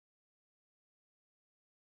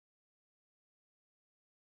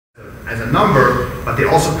as a number, but they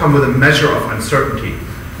also come with a measure of uncertainty.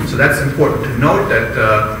 So that's important to note that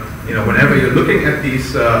whenever you're looking at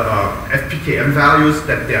these FPKM values,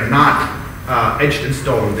 that they're not etched in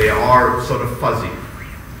stone. They are sort of fuzzy.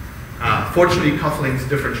 Fortunately, Coughlin's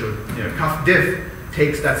differential, CuffDiff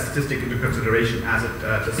takes that statistic into consideration as it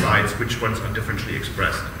decides which ones are differentially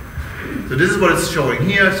expressed. So this is what it's showing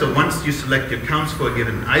here. So once you select your counts for a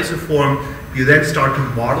given isoform, you then start to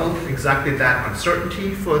model exactly that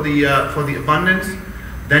uncertainty for the abundance.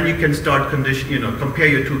 Then you can start compare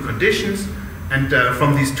your two conditions, and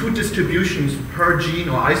from these two distributions per gene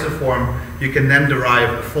or isoform, you can then derive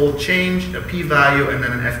a fold change, a p-value, and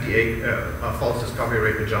then an FDA, a false discovery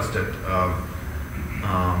rate adjusted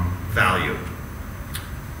value.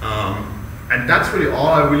 And that's really all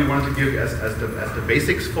I really wanted to give as the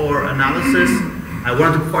basics for analysis. I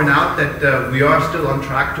wanted to point out that we are still on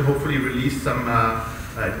track to hopefully release some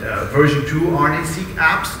version 2 RNA-seq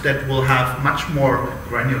apps that will have much more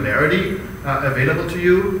granularity available to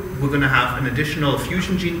you. We're going to have an additional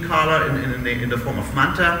fusion gene caller in the form of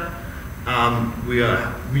MANTA.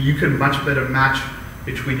 You can much better match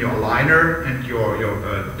between your aligner and your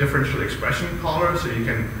differential expression caller, so you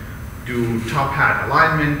can do top hat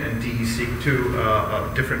alignment and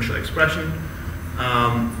DE-seq2 differential expression.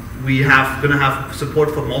 We are going to have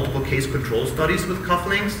support for multiple case control studies with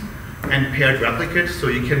cufflinks and paired replicates, so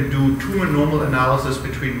you can do tumor normal analysis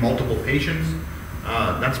between multiple patients.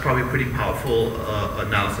 That's probably pretty powerful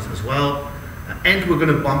analysis as well. And we're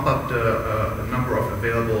going to bump up the number of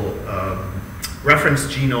available reference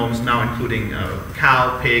genomes now, including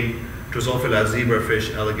cow, pig, Drosophila,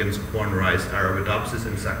 zebrafish, elegans, corn rice, Arabidopsis,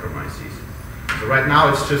 and Saccharomyces. So right now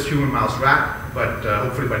it's just human, mouse, rat, but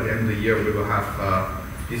hopefully by the end of the year we will have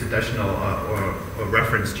these additional or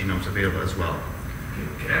reference genomes available as well.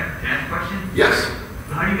 Can I ask a question? Yes.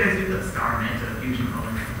 How do you guys do the star manta fusion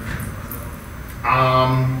calling?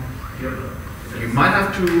 You might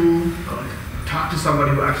have to talk to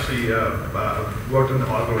somebody who actually worked on the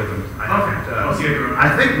algorithm.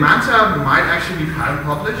 I think Manta might actually be patent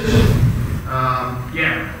published.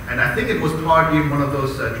 And I think it was part even one of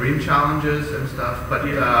those dream challenges and stuff. But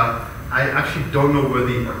I actually don't know where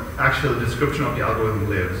the actual description of the algorithm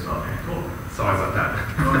lives. Okay, cool. Sorry about that.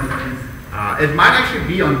 It might actually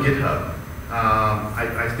be on GitHub.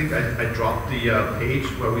 I think I dropped the page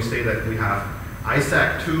where we say that we have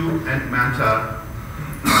ISAC2 and Manta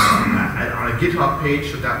on a GitHub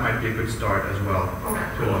page, so that might be a good start as well. Okay,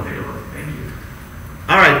 cool. Thank you.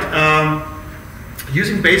 All right,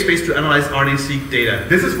 using BaseSpace to analyze RNA-seq data.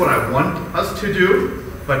 This is what I want us to do,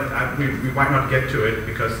 but we might not get to it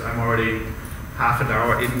because I'm already half an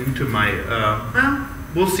hour into my,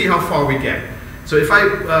 we'll see how far we get. So if I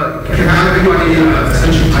can have everybody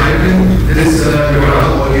essentially type in this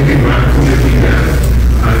URL, or you can run from the PDF.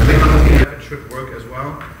 Click on the PDF, it should work as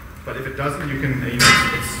well. But if it doesn't, you can,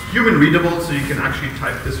 it's human readable, so you can actually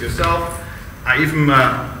type this yourself. I even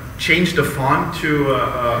changed the font to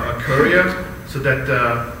a Courier, so that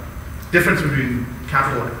the difference between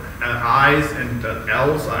capital I's and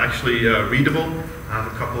L's are actually readable. I have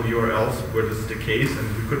a couple URLs where this is the case,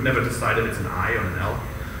 and we could never decide if it's an I or an L.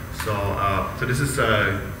 So, so this is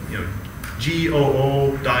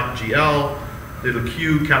GOO.GL, little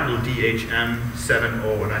q, capital DHM,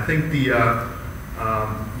 7O, and I think the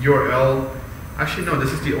URL, actually no,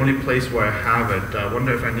 this is the only place where I have it. I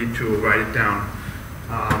wonder if I need to write it down.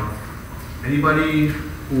 Anybody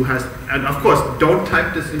who has, and of course, don't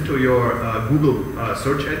type this into your Google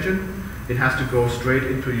search engine. It has to go straight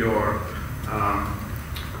into your,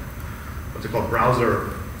 what's it called,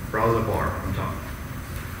 browser bar on top.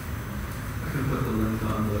 I can put the link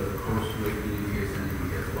on the course wiki in case anyone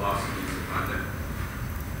gets lost and needs to find it.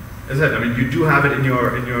 As I said, I mean, you do have it in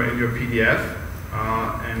your PDF.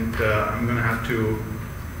 And I'm going to have to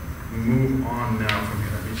move on now from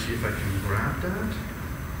here. Let me see if I can grab that.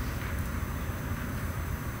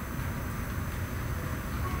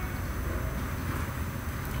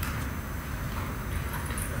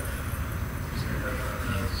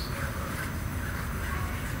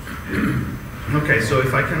 Okay, so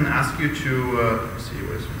if I can ask you to, let's see,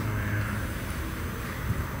 where's my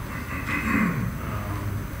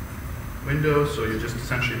window, so you just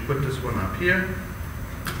essentially put this one up here.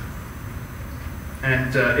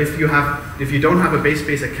 And if you don't have a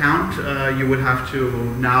BaseSpace account, you would have to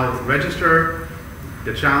now register.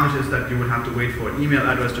 The challenge is that you would have to wait for an email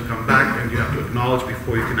address to come back, and you have to acknowledge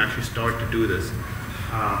before you can actually start to do this.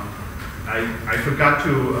 I forgot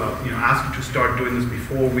to ask you to start doing this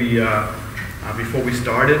before we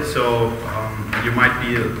started, so you might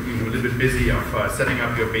be a little bit busy of setting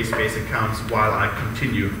up your BaseSpace accounts while I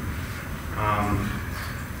continue.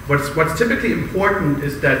 What's typically important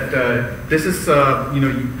is that this is,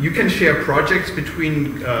 you can share projects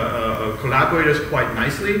between collaborators quite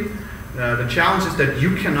nicely. The challenge is that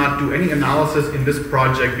you cannot do any analysis in this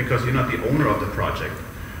project because you're not the owner of the project.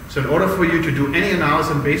 So in order for you to do any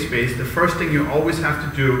analysis in BaseSpace, the first thing you always have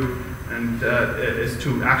to do is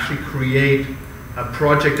to actually create a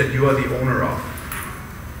project that you are the owner of.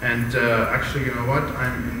 And actually, you know what?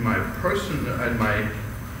 I'm in my my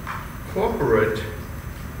corporate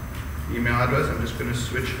email address. I'm just going to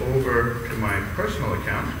switch over to my personal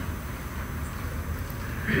account.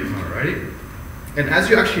 Alrighty. And as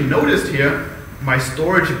you actually noticed here, my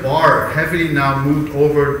storage bar heavily now moved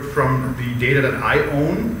over from the data that I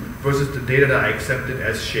own versus the data that I accepted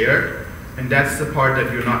as shared. And that's the part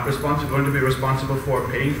that you're not going to be responsible for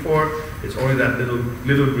paying for. It's only that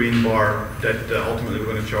little green bar that ultimately we're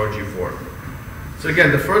going to charge you for. So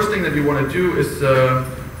again, the first thing that you want to do is, and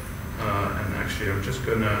actually I'm just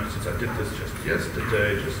going to, since I did this just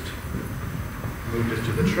yesterday, just move this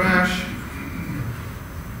to the trash.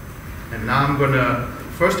 And now I'm going to,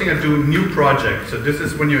 first thing I do, new project. So this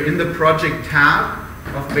is when you're in the project tab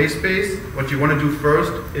of BaseSpace. What you want to do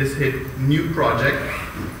first is hit new project.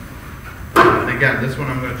 And again, this one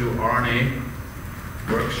I'm going to do RNA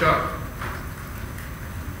workshop.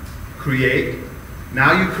 Create.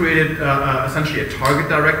 Now you created essentially a target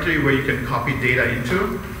directory where you can copy data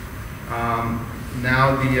into.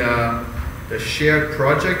 Now the shared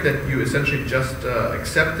project that you essentially just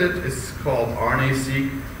accepted is called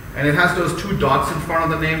RNA-seq. And it has those 2 dots in front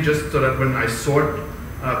of the name just so that when I sort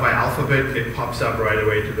by alphabet, it pops up right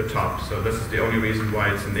away to the top. So this is the only reason why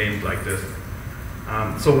it's named like this.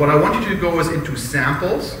 So what I want you to go is into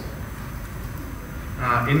samples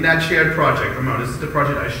in that shared project. Remember, this is the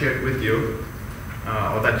project I shared with you,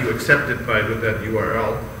 or that you accepted with that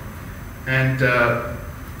URL. And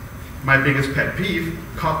my biggest pet peeve,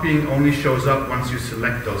 copying only shows up once you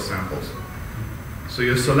select those samples. So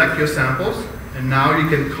you select your samples, and now you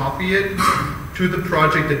can copy it to the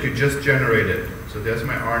project that you just generated. So there's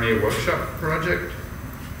my RNA workshop project.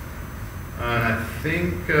 And I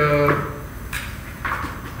think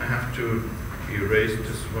I have to erase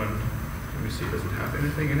this one. Let me see, does it have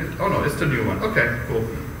anything in it? Oh no, it's the new one. Okay, cool.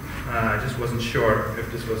 I just wasn't sure if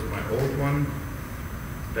this was my old one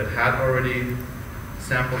that had already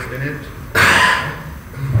samples in it.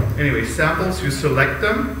 Anyway, samples, you select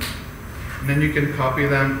them, and then you can copy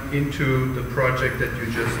them into the project that you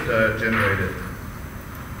just generated.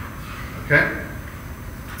 Okay?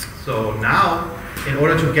 So now, in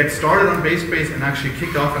order to get started on BaseSpace and actually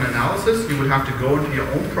kick off an analysis, you would have to go into your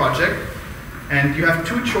own project, and you have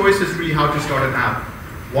 2 choices really how to start an app.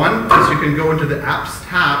 One is you can go into the Apps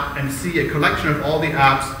tab and see a collection of all the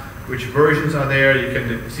apps, which versions are there, you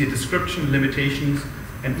can see a description, limitations,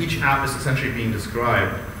 and each app is essentially being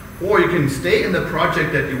described. Or you can stay in the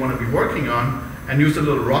project that you want to be working on and use a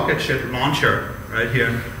little rocket ship launcher right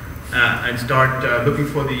here and start looking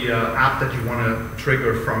for the app that you want to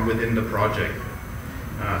trigger from within the project.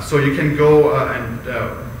 So you can go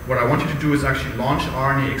what I want you to do is actually launch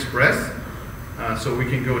RNA Express. So we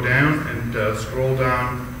can go down and scroll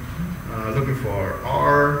down looking for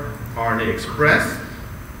RNA Express.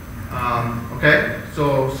 Okay,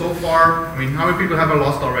 so far, I mean, how many people have I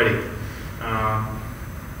lost already?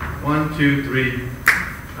 1, 2, 3.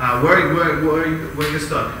 Where you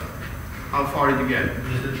stuck? How far did you get?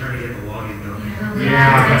 Just trying to get the login going.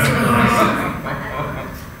 Yeah.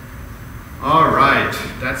 All right.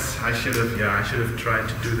 I should have tried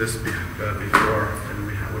to do this before, and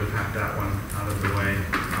we would have had that one out of the way.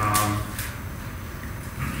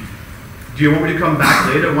 Do you want me to come back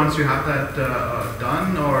later once you have that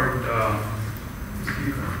done, or?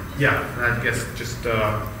 Yeah, I guess just.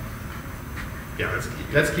 Yeah,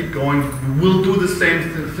 let's keep going. We'll do the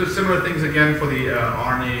similar things again for the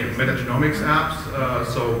RNA metagenomics apps,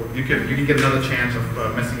 so you can get another chance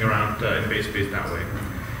of messing around in BaseSpace that way.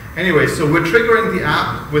 Anyway, so we're triggering the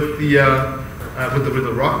app with the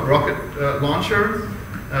rocket launcher,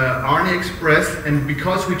 RNA Express, and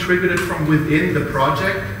because we triggered it from within the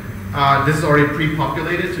project, this is already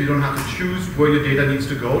pre-populated, so you don't have to choose where your data needs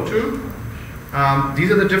to go to. These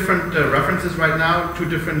are the different references right now: 2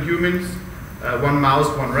 different humans. 1 mouse,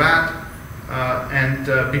 1 rat, and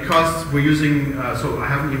because we're using, so I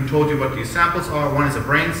haven't even told you what these samples are. One is a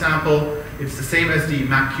brain sample. It's the same as the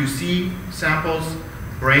MacQC samples,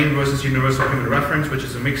 brain versus universal human reference, which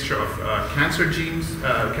is a mixture of cancer genes,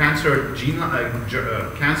 cancer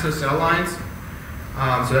cell lines.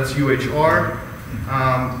 So that's UHR.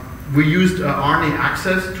 We used RNA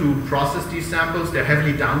access to process these samples. They're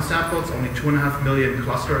heavily downsampled, only 2.5 million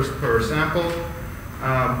clusters per sample.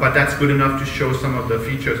 but that's good enough to show some of the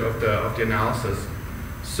features of the analysis.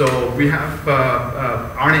 So we have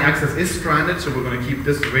RNA access is stranded, so we're going to keep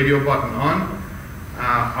this radio button on.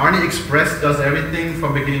 RNA Express does everything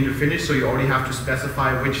from beginning to finish, so you already have to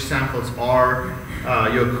specify which samples are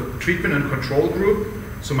your treatment and control group.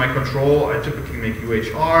 So my control, I typically make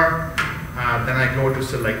UHR, then I go to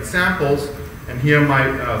select samples, and here are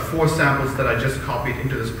my 4 samples that I just copied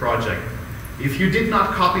into this project. If you did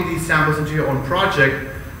not copy these samples into your own project,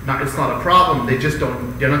 now it's not a problem,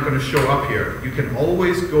 they're not going to show up here. You can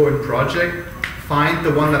always go in project, find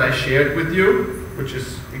the one that I shared with you, which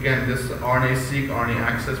is again this RNA-seq, RNA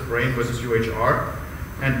access, brain versus UHR,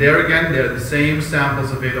 and there again, they're the same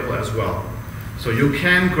samples available as well. So you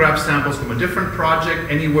can grab samples from a different project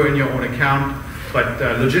anywhere in your own account, but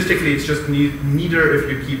logistically it's just neater if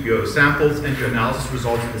you keep your samples and your analysis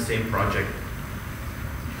results in the same project.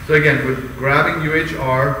 So again, we're grabbing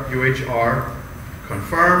UHR,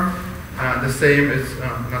 confirm, the same as,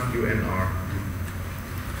 not UNR.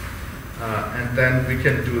 And then we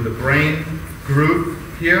can do the brain group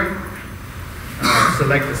here.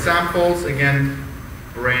 Select the samples, again,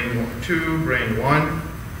 brain 2, brain 1,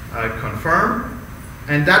 confirm.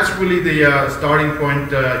 And that's really the starting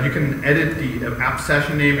point. You can edit the app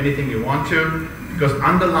session name, anything you want to, because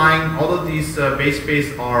underlying all of these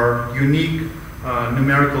BaseSpace are unique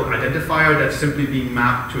numerical identifier that's simply being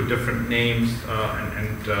mapped to different names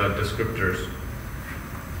and descriptors.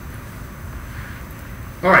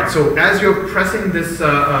 All right, so as you're pressing this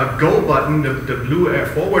go button, the blue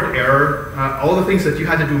forward arrow, all the things that you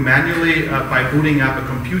had to do manually by booting up a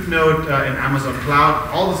compute node in Amazon Cloud,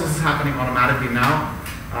 all this is happening automatically now.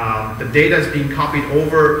 The data is being copied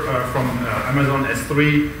over from Amazon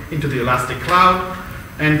S3 into the Elastic Cloud.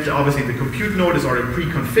 And obviously the compute node is already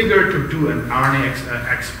pre-configured to do an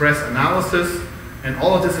RNA Express analysis. And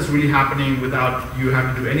all of this is really happening without you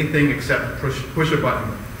having to do anything except push a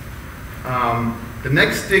button. The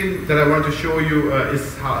next thing that I want to show you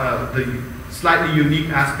is how, the slightly unique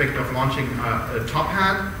aspect of launching a Top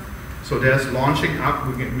Hat. So there's launching up,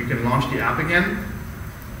 we can launch the app again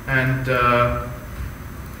and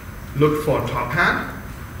look for Top Hat.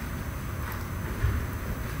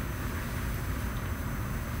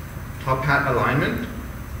 Top Hat alignment.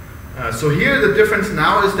 So here the difference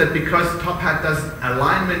now is that because Top Hat does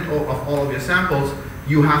alignment of all of your samples,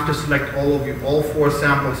 you have to select all 4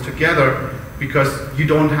 samples together, because you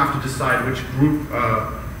don't have to decide which group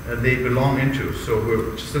they belong into. So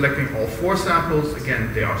we're selecting all 4 samples.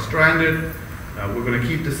 Again, they are stranded. We're going to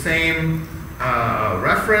keep the same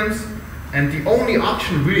reference. And the only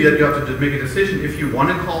option really that you have to make a decision if you want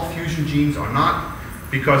to call fusion genes or not,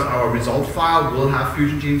 because our result file will have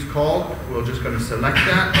fusion genes called. We're just going to select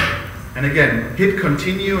that. And again, hit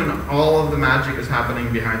continue, and all of the magic is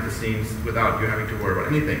happening behind the scenes without you having to worry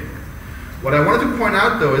about anything. What I wanted to point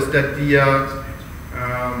out, though, is that the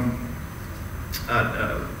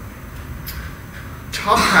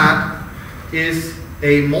Top Hat is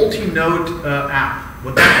a multi-node app.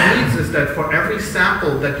 What that means is that for every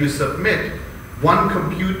sample that you submit, one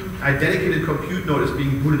dedicated compute node is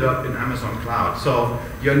being booted up in Amazon Cloud. So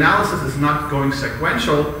your analysis is not going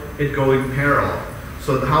sequential, it's going parallel.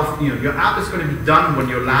 So your app is going to be done when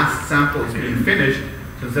your last sample is being finished.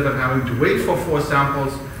 So instead of having to wait for 4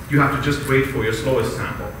 samples, you have to just wait for your slowest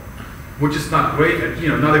sample, which is not great,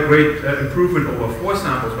 not a great improvement over 4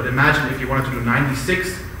 samples. But imagine if you wanted to do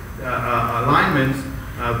 96 alignments,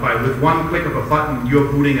 with one click of a button,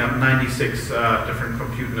 you're booting up 96 different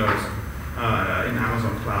compute nodes in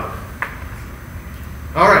Amazon Cloud.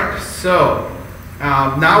 All right, so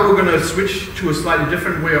now we're going to switch to a slightly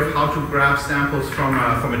different way of how to grab samples from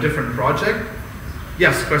a different project.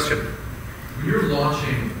 Yes, question? When you're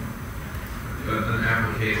launching an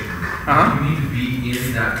application, you need to be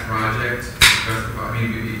in that project.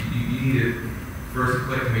 You need to first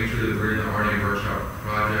click to make sure that we're in the RNA workshop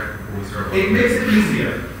project before we start. It makes it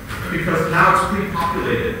easier because now it's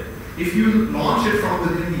pre-populated. If you launch it from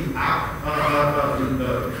within the app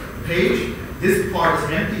page, this part is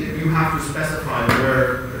empty, and you have to specify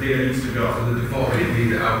where the data needs to go. So the default would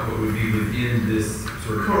be the output would be within this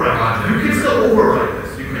sort of project. You can still override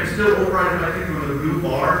this. You can still override it by clicking on the blue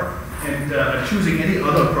bar and choosing any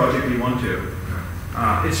other project you want to.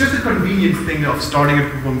 It's just a convenience thing of starting it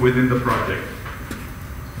from within the project.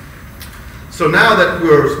 So now that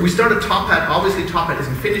we started Top Hat, obviously Top Hat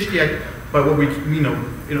isn't finished yet, but what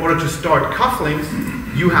in order to start cufflinks,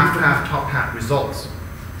 you have to have Top Hat results.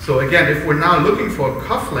 So again, if we're now looking for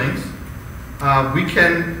cufflinks, we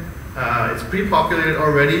can, it's pre-populated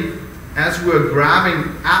already. As we're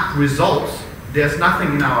grabbing app results, there's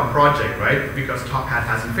nothing in our project, right? Because Top Hat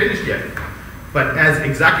hasn't finished yet. But as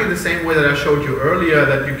exactly the same way that I showed you earlier,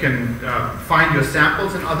 that you can find your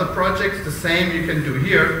samples in other projects, the same you can do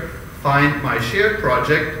here. Find my shared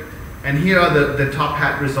project, and here are the top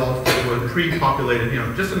hat results that were pre-populated,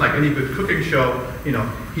 just in like any good cooking show, here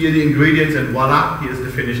are the ingredients and voila, here's the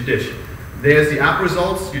finished dish. There's the app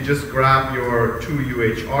results. You just grab your 2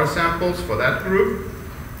 UHR samples for that group,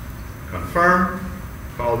 confirm,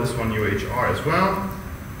 call this one UHR as well,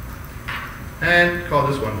 and call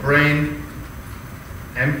this one brain.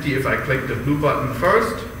 Empty if I click the blue button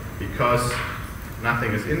first, because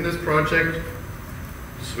nothing is in this project.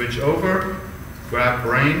 Switch over, grab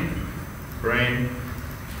brain,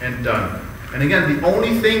 and done. And again, the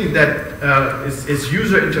only thing that is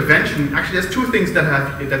user intervention, actually there's two things that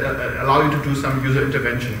allow you to do some user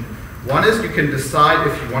intervention. One is you can decide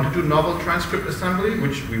if you want to do novel transcript assembly,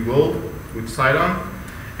 which we will decide on.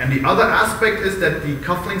 And the other aspect is that the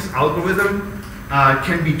cufflinks algorithm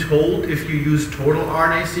can be told if you use total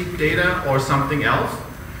RNA-seq data or something else.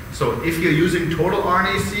 So if you're using total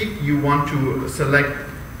RNA-seq, you want to select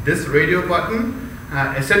this radio button,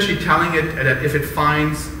 essentially telling it that if it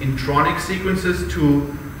finds intronic sequences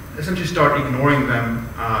to essentially start ignoring them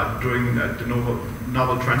during the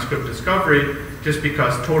novel transcript discovery, just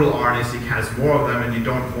because total RNA-seq has more of them and you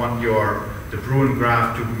don't want the Bruin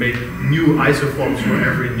graph to make new isoforms for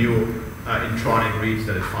every new intronic reads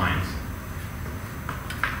that it finds.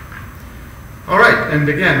 All right, and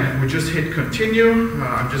again, we just hit continue.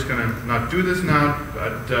 I'm just going to not do this now,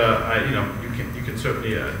 but you can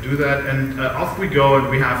certainly do that. And off we go, and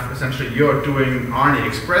we have essentially you're doing RNA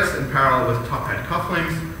Express in parallel with top hat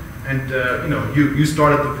cufflinks, and you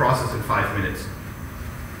started the process in 5 minutes.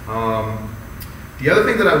 The other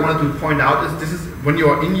thing that I wanted to point out is this is when you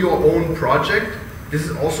are in your own project. This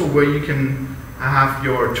is also where you can have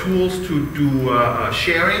your tools to do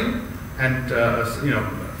sharing and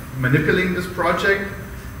manipulating this project.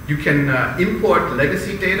 You can import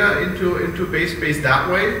legacy data into BaseSpace that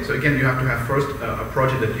way. So again, you have to have first a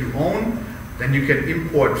project that you own. Then you can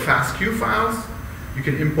import FASTQ files. You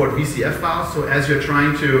can import VCF files. So as you're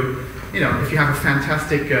trying to, if you have a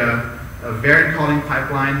fantastic variant calling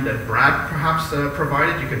pipeline that Brad perhaps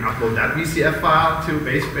provided, you can upload that VCF file to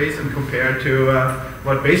BaseSpace and compare to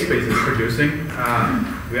what BaseSpace is producing.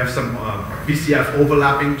 We have some VCF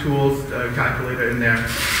overlapping tools calculator in there,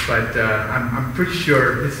 but I'm pretty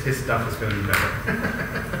sure his stuff is going to be better.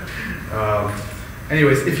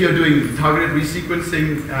 Anyways, if you're doing targeted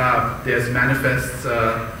resequencing, there's manifests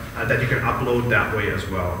that you can upload that way as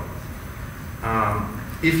well.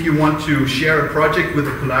 If you want to share a project with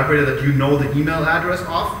a collaborator that you know the email address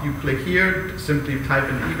of, you click here, simply type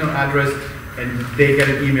in the email address, and they get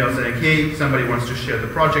an email saying, hey, somebody wants to share the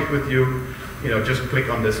project with you. Just click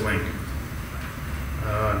on this link.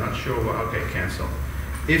 Not sure what, okay, cancel.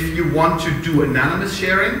 If you want to do anonymous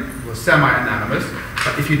sharing, well, semi-anonymous,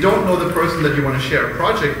 but if you don't know the person that you want to share a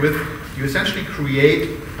project with, you essentially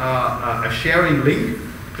create a sharing link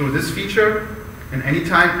through this feature. And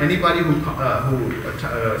anytime anybody who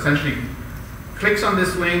essentially clicks on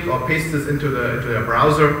this link or pastes this into their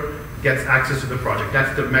browser gets access to the project.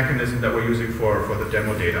 That's the mechanism that we're using for the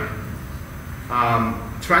demo data.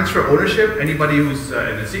 Transfer ownership. Anybody who's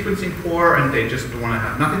in a sequencing core and they just want to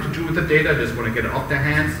have nothing to do with the data, just want to get it off their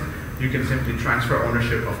hands, you can simply transfer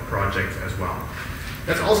ownership of projects as well.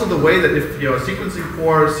 That's also the way that if your sequencing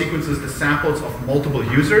core sequences the samples of multiple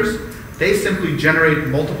users, they simply generate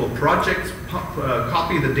multiple projects,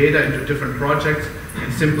 copy the data into different projects,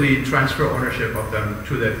 and simply transfer ownership of them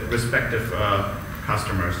to their respective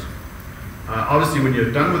customers. Obviously, when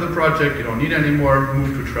you're done with the project, you don't need any more.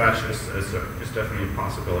 Move to trash is definitely a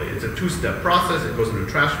possibility. It's a two-step process. It goes into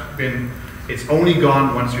the trash bin. It's only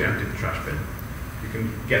gone once you empty the trash bin. You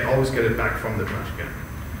can always get it back from the trash can.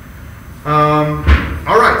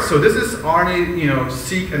 All right, so this is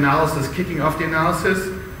RNA-seq analysis, kicking off the analysis.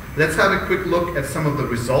 Let's have a quick look at some of the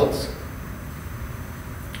results.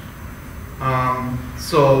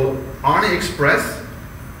 So RNA Express,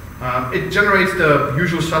 it generates the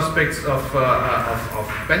usual suspects of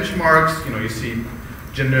benchmarks. You see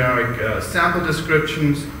generic sample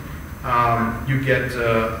descriptions. You get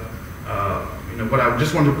what I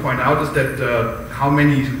just want to point out is that how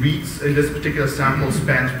many reads in this particular sample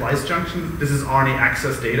span splice junctions. This is RNA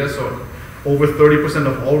access data, so over 30%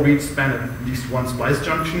 of all reads span at least one splice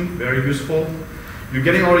junction. Very useful. You're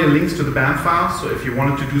getting already links to the BAM files, so if you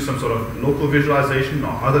wanted to do some sort of local visualization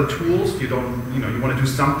or other tools, you want to do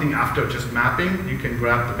something after just mapping, you can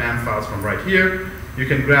grab the BAM files from right here. You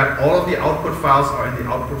can grab all of the output files are in the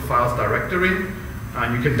output files directory,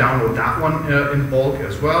 and you can download that one in bulk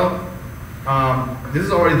as well. This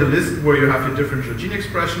is already the list where you have your differential gene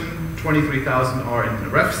expression. 23,000 are in the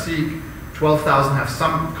ref-seq. 12,000 have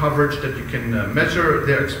some coverage that you can measure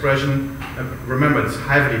their expression. Remember, it's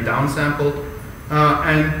heavily downsampled.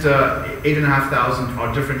 And 8,500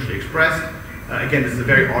 are differentially expressed. Again, this is a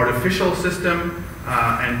very artificial system,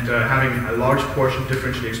 and having a large portion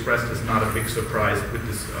differentially expressed is not a big surprise with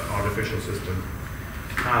this artificial system.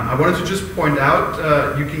 I wanted to just point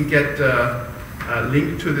out, you can get a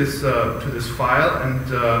link to this file, and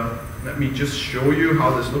let me just show you how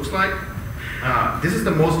this looks like. This is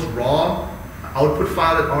the most raw output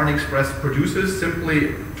file that RNA Express produces,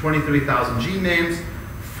 simply 23,000 gene names,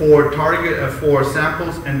 4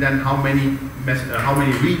 samples, and then how many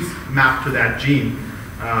reads map to that gene.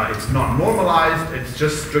 It's not normalized, it's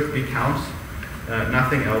just strictly counts,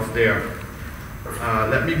 nothing else there.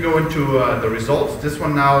 Let me go into the results. This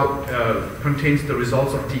one now contains the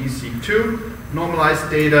results of DE-seq2, normalized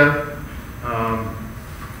data,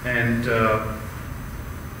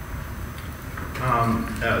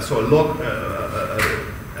 so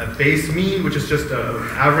a base mean, which is just an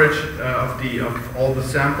average of all the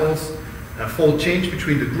samples, a fold change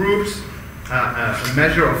between the groups, a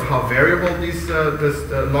measure of how variable this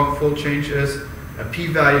log fold change is, a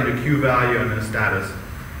p-value, and a q-value, and a status.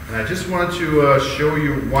 And I just wanted to show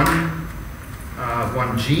you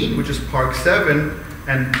one gene, which is PARC7,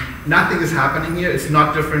 and nothing is happening here. It's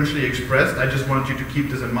not differentially expressed. I just wanted you to keep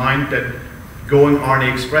this in mind, that going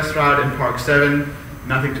RNA express route in PARC7,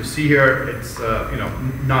 nothing to see here. It's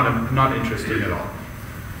not interesting at all.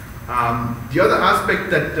 The other aspect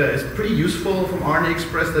that is pretty useful from RNA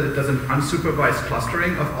Express, that it does an unsupervised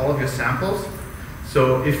clustering of all of your samples.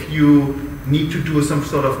 So if you need to do some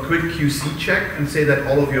sort of quick QC check and say that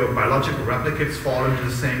all of your biological replicates fall into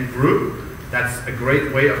the same group, that's a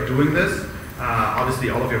great way of doing this. Obviously,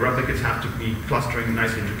 all of your replicates have to be clustering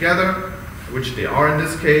nicely together, which they are in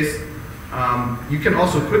this case. You can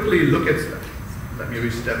also quickly look at, let me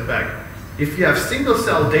step back. If you have single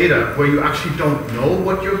cell data where you actually don't know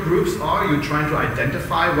what your groups are, you're trying to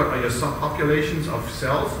identify what are your subpopulations of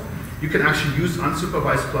cells, you can actually use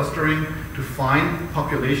unsupervised clustering to find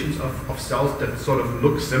populations of cells that sort of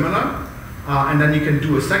look similar. And then you can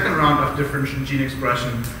do a second round of differential gene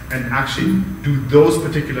expression and actually do those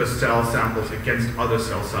particular cell samples against other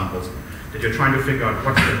cell samples that you're trying to figure out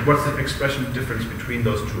what's the expression difference between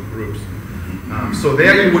those two groups. So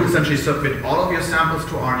there you would essentially submit all of your samples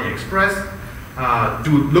to RNA Express,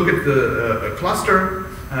 look at the cluster,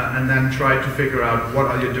 and then try to figure out what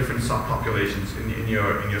are your different subpopulations in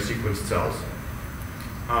your sequenced cells.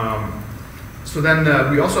 So then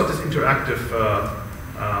we also have this interactive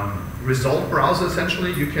result browser.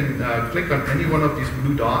 Essentially, you can click on any one of these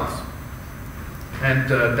blue dots, and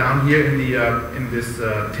down here in this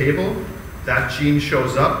table, that gene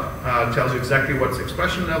shows up. Tells you exactly what its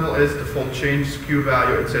expression level is, the fold change, Q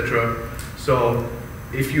value, etc. So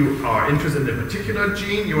if you are interested in a particular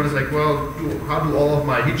gene, you want to say, like, well, how do all of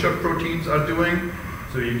my heat shock proteins are doing?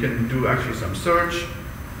 So you can do actually some search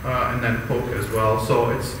and then poke as well.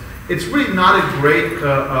 So it's really not a great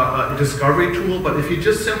discovery tool, but if you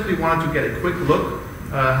just simply wanted to get a quick look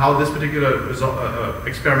how this particular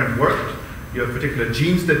experiment worked, you have particular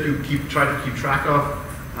genes that you try to keep track of,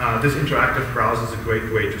 this interactive browser is a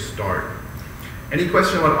great way to start. Any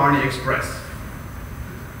question about RNA Express?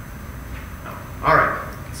 No. All right,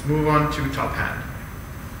 let's move on to Top Hat.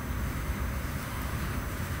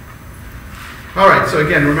 All right, so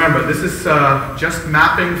again, remember, this is just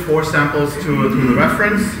mapping 4 samples to the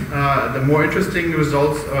reference. The more interesting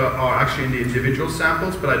results are actually in the individual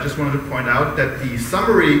samples, but I just wanted to point out that the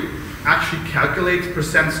summary actually calculates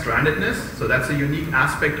percent strandedness, so that's a unique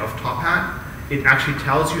aspect of Top Hat. It actually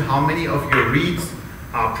tells you how many of your reads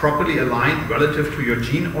are properly aligned relative to your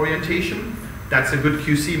gene orientation. That's a good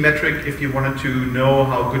QC metric if you wanted to know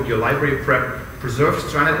how good your library prep preserves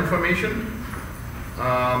stranded information.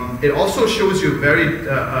 It also shows you very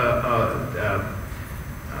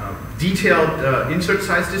detailed insert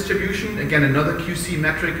size distribution. Again, another QC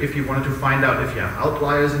metric if you wanted to find out if you have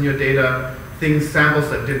outliers in your data, samples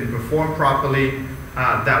that didn't perform properly.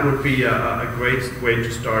 That would be a great way to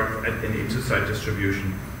start an insert size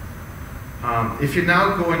distribution. If you're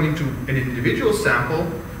now going into an individual sample,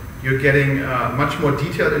 you're getting much more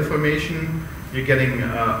detailed information. You're getting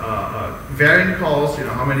variant calls,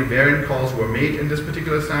 how many variant calls were made in this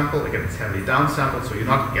particular sample. Again, it's heavily downsampled, so you're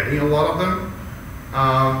not getting a lot of them.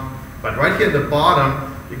 But right here at the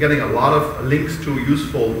bottom, you're getting a lot of links to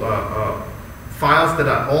useful files that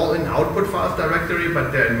are all in output files directory,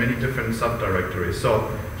 but they're in many different subdirectories. So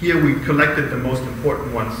here we collected the most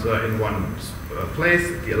important ones in one place,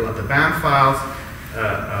 the BAM files.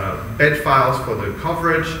 bed files for the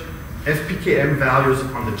coverage, FPKM values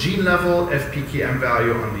on the gene level, FPKM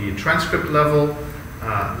value on the transcript level,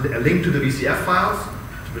 a link to the VCF files,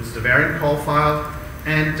 which is the variant call file,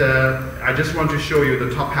 and I just want to show you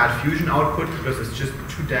the top hat fusion output because it's just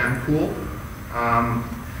too damn cool.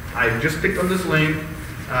 I just clicked on this link.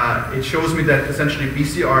 It shows me that essentially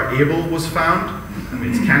BCR-able was found. I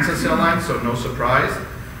mean, it's cancer cell lines, so no surprise.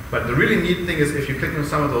 But the really neat thing is if you click on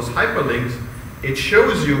some of those hyperlinks, it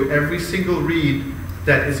shows you every single read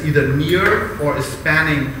that is either near or is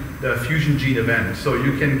spanning the fusion gene event. So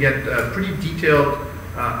you can get a pretty detailed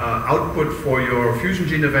output for your fusion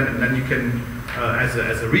gene event, and then you can, as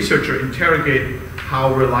a researcher, interrogate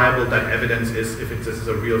how reliable that evidence is if this is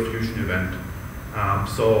a real fusion event.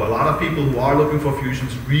 So a lot of people who are looking for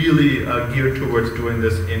fusions really geared towards doing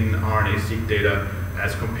this in RNA-seq data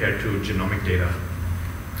as compared to genomic data.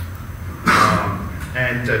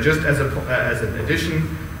 Just as an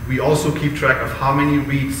addition, we also keep track of how many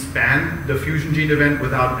reads span the fusion gene event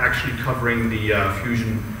without actually covering the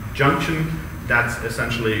fusion junction. That's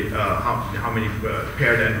essentially how many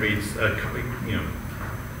paired end reads.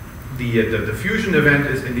 The fusion event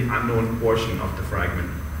is in the unknown portion of the fragment.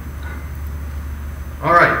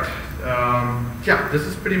 All right. Yeah, this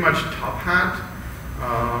is pretty much top hat.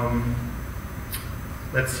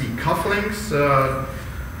 Let's see, cufflinks.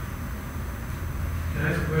 Can I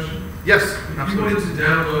ask a question? Yes, If absolutely. you wanted to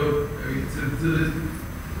download, I mean,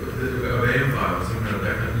 a BAM file, some kind of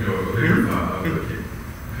that kind of, a bigger file,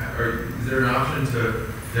 is there an option to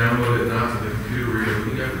download it not to the computer where you're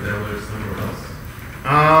looking at, but download it somewhere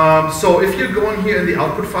else? So if you're going here in the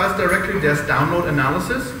output files directory, there's download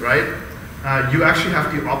analysis, right? You actually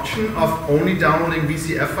have the option of only downloading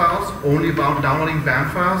VCF files, only downloading BAM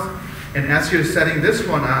files, and as you're setting this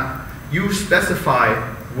one up, you specify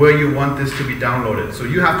where you want this to be downloaded. So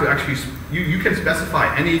you have to actually, you can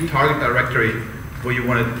specify any target directory where you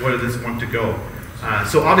want it, where this want to go.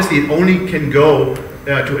 So obviously it only can go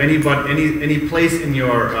to any place in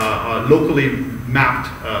your locally mapped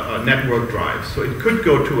network drive. So it could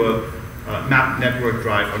go to a mapped network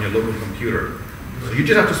drive on your local computer. So you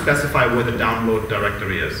just have to specify where the download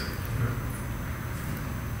directory is.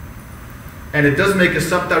 And it does make a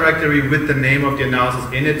subdirectory with the name of the analysis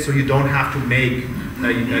in it, so you don't have to make,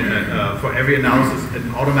 for every analysis,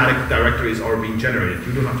 an automatic directory is already being generated.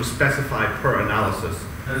 You don't have to specify per analysis.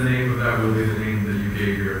 And the name of that will be the name that you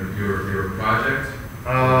gave your project?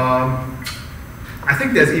 I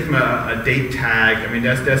think there's even a date tag. I mean,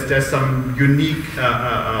 there's some unique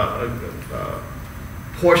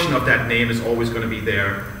portion of that name is always going to be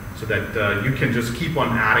there, so that you can just keep on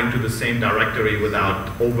adding to the same directory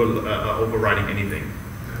without overriding anything.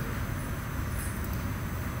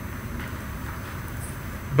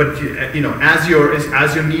 But as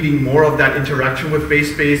you're needing more of that interaction with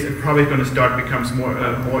BaseSpace, it probably going to becomes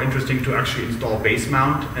more interesting to actually install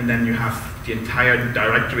BaseMount, and then you have the entire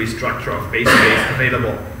directory structure of BaseSpace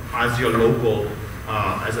available as your local,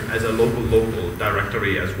 as a local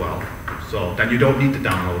directory as well. So then you don't need the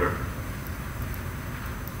downloader.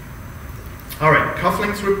 All right,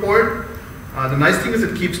 cufflinks report. The nice thing is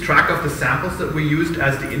it keeps track of the samples that we used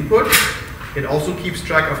as the input. It also keeps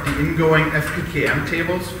track of the ingoing FPKM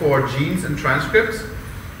tables for genes and transcripts.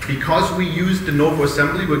 Because we used de novo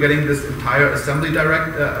assembly, we're getting this entire assembly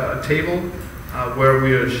direct table where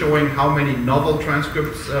we are showing how many novel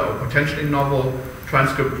transcripts or potentially novel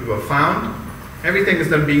transcripts were found. Everything is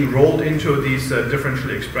then being rolled into these differential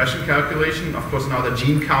expression calculation. Of course, now the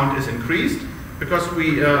gene count is increased because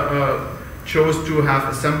we chose to have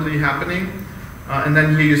assembly happening. And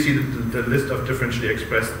then here you see the list of differentially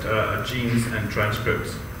expressed genes and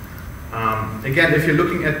transcripts. Again, if you're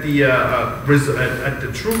looking at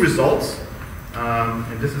the true results,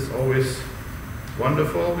 and this is always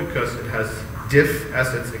wonderful because it has diff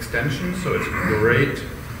as its extension, so it's great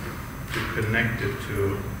to connect it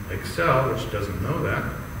to Excel, which doesn't know that.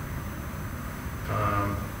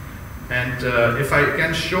 If I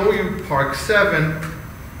can show you Park 7,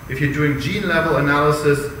 if you're doing gene level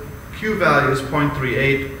analysis, Q value is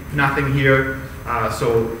 0.38, nothing here.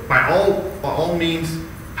 So by all means,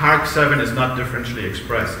 Park 7 is not differentially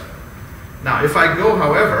expressed. Now, if I go,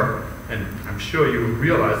 however, and I'm sure you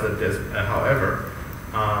realize that there's a however,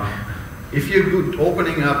 if you're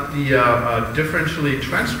opening up the differentially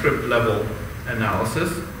transcript level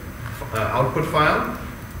analysis output file,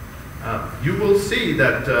 you will see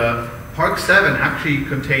that Park 7 actually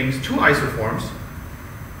contains two isoforms,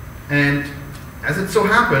 and as it so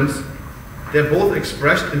happens, they're both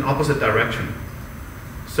expressed in opposite direction.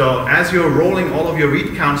 So as you're rolling all of your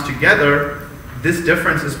read counts together, this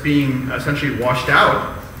difference is being essentially washed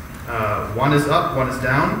out, One is up, one is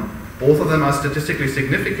down. Both of them are statistically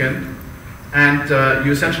significant. And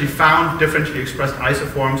you essentially found differentially expressed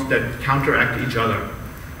isoforms that counteract each other.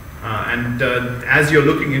 As you're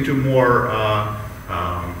looking into more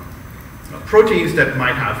proteins that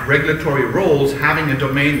might have regulatory roles, having a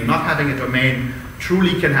domain, not having a domain,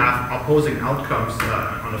 truly can have opposing outcomes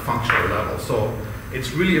on a functional level. So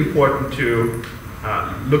it's really important to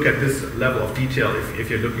look at this level of detail if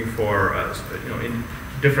you're looking for in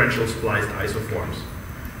differential spliced isoforms.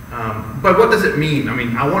 But what does it mean? I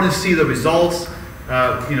mean, I want to see the results.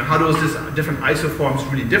 How do these different isoforms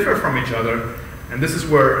really differ from each other? And this is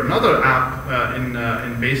where another app in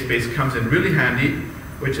BaseSpace comes in really handy,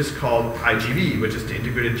 which is called IGV, which is the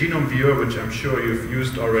Integrated Genome Viewer, which I'm sure you've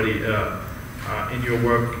used already in your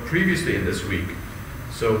work previously in this week.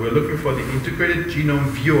 So we're looking for the Integrated Genome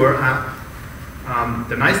Viewer app.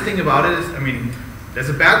 The nice thing about it is, I mean, there's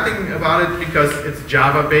a bad thing about it because it's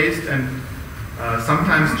Java-based, and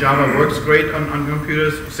sometimes Java works great on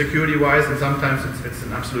computers security-wise, and sometimes it's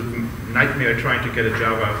an absolute nightmare trying to get a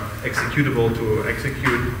Java executable to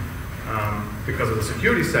execute because of the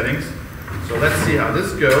security settings. So let's see how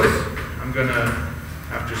this goes. I'm going to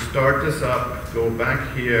have to start this up, go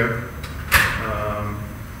back here.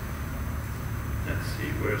 Let's see,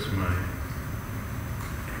 where's my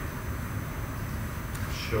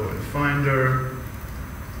show in Finder?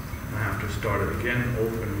 I have to start it again,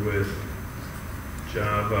 open with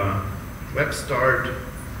Java Web Start.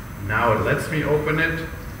 Now it lets me open it.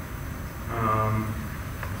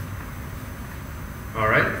 All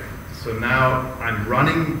right, so now I'm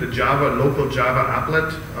running the local Java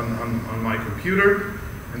applet on my computer.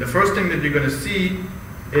 And the first thing that you're going to see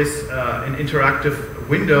is an interactive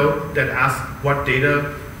window that asks what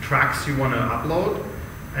data tracks you want to upload.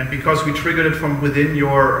 And because we triggered it from within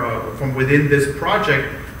this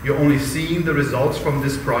project, you're only seeing the results from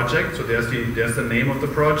this project. So there's the name of the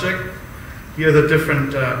project. Here are the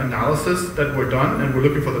different analysis that were done, and we're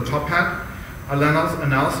looking for the top hat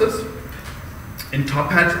analysis. In top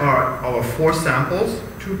hat are our 4 samples,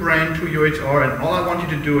 2 brain, 2 UHR, and all I want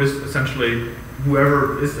you to do is essentially,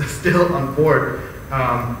 whoever is still on board,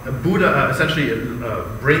 essentially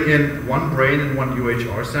bring in 1 brain and 1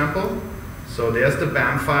 UHR sample. So there's the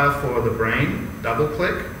BAM file for the brain, double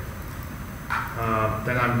click.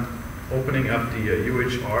 Then I'm opening up the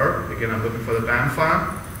UHR. Again, I'm looking for the BAM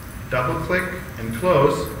file. Double click and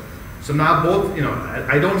close. So now both,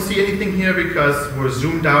 I don't see anything here because we're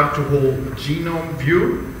zoomed out to whole genome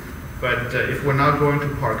view. But if we're now going to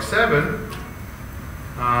Park 7,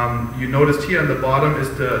 you noticed here on the bottom is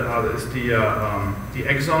the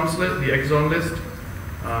exons list. The exon list.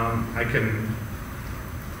 I can.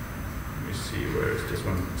 Let me see, where is this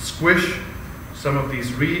one? Squish some of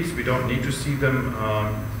these reads. We don't need to see them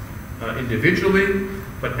individually,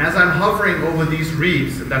 but as I'm hovering over these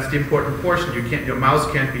reads, and that's the important portion, your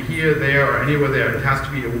mouse can't be here, there, or anywhere there. It has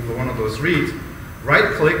to be over one of those reads.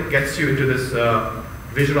 Right click gets you into this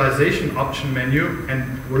visualization option menu,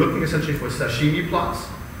 and we're looking essentially for sashimi plots.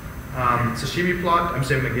 Sashimi plot, I'm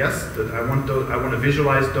saying like yes, that I want to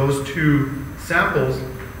visualize those 2 samples,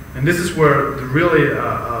 and this is where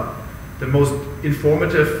the most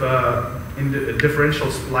informative in the differential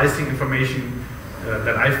splicing information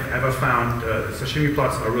that I've ever found. Sashimi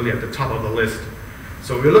plots are really at the top of the list.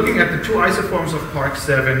 So we're looking at the 2 isoforms of Park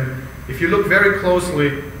 7. If you look very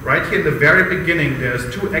closely, right here in the very beginning,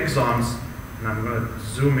 there's 2 exons, and I'm going to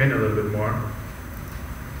zoom in a little bit more.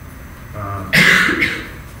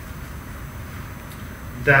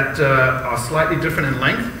 That are slightly different in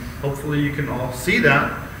length. Hopefully you can all see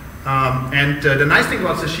that. The nice thing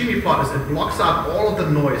about sashimi plot is it blocks out all of the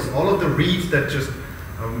noise, all of the reads that just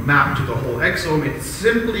map to the whole exome. It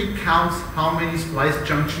simply counts how many splice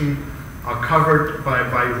junctions are covered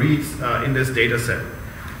by reads in this data set.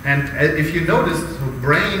 And if you notice,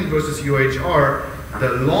 brain versus UHR, the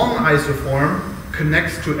long isoform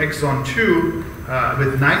connects to exon 2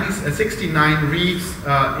 with 69 reads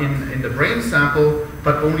in the brain sample,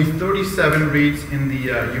 but only 37 reads in the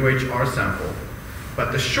UHR sample.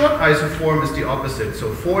 But the short isoform is the opposite.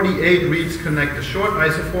 So 48 reads connect the short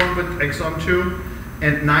isoform with exon 2,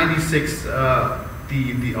 and 96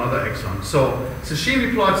 the other exon. So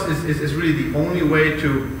sashimi plots is really the only way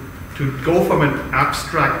to go from an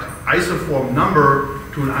abstract isoform number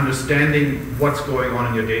to an understanding what's going on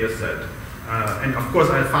in your data set. And of course,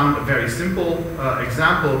 I found a very simple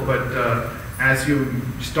example, but as you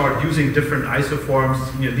start using different isoforms,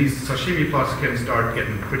 these sashimi plots can start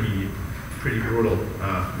getting pretty brutal,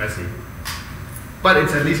 messy. But it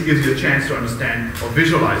at least gives you a chance to understand or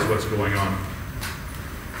visualize what's going on.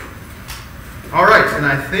 All right, and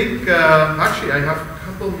I think, actually I have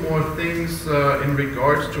couple more things in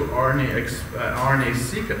regards to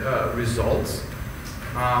RNA-seq results,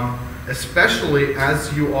 especially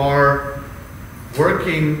as you are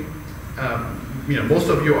working, most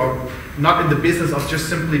of you are not in the business of just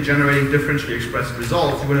simply generating differentially expressed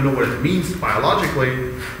results. You want to know what it means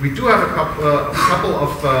biologically. We do have a couple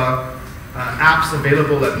of apps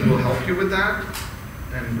available that will help you with that.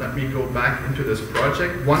 And let me go back into this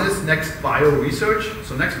project. One is NextBio Research.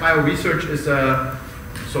 So NextBio Research is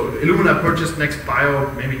so Illumina purchased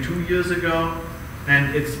NextBio maybe 2 years ago,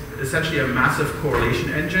 and it's essentially a massive correlation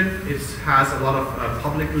engine. It has a lot of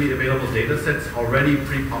publicly available data sets already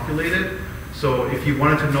pre-populated. So if you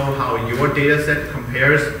wanted to know how your data set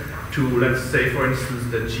compares to, let's say, for instance,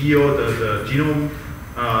 the genome,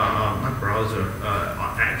 not browser,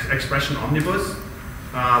 expression omnibus,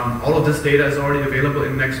 all of this data is already available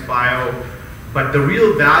in NextBio, but the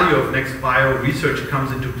real value of NextBio research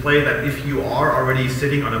comes into play that if you are already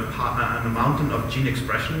sitting on a mountain of gene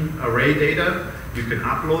expression array data, you can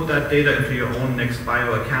upload that data into your own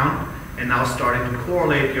NextBio account and now starting to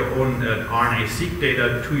correlate your own RNA-seq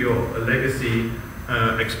data to your legacy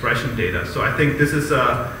expression data. So I think this is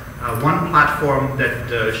one platform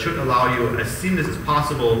that should allow you as seamless as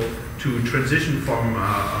possible to transition from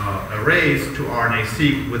arrays to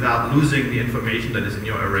RNA-seq without losing the information that is in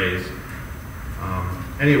your arrays.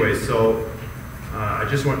 Anyway, so I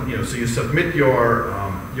just want, so you submit your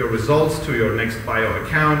results to your NextBio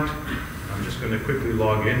account. I'm just going to quickly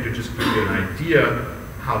log in to just give you an idea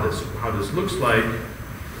how this looks like.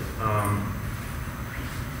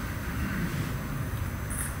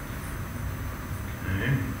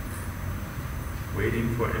 Okay.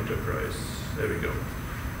 Waiting for enterprise. There we go.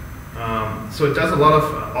 So it does a lot of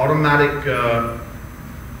automatic,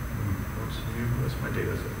 where's my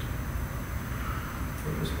data set?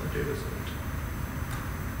 Where's my data set?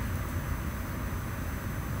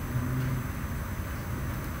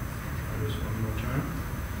 Try this one more time.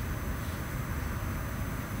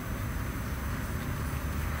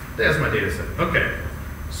 There's my data set. Okay.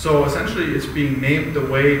 So essentially it's being named the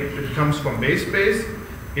way it comes from BaseSpace.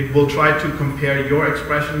 It will try to compare your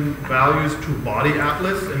expression values to body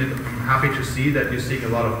atlas, and I'm happy to see that you're seeing a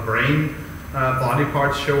lot of brain body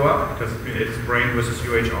parts show up because it's brain versus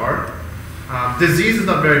UHR. Disease is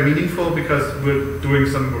not very meaningful because we're doing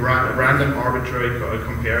some random arbitrary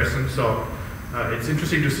comparison. So it's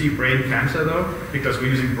interesting to see brain cancer though, because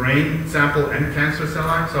we're using brain sample and cancer cell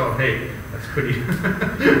line. So hey, that's pretty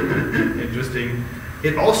interesting.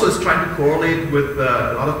 It also is trying to correlate with,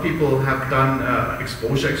 a lot of people have done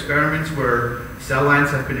exposure experiments where cell lines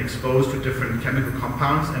have been exposed to different chemical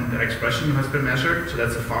compounds and the expression has been measured. So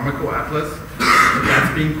that's a pharmacoatlas. So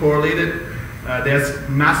that's being correlated. There's a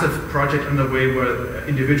massive project underway where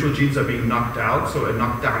individual genes are being knocked out, so a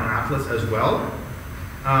knockdown atlas as well.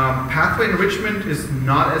 Pathway enrichment is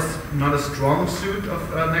not a strong suit of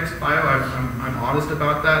NextBio. I'm honest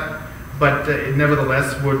about that. But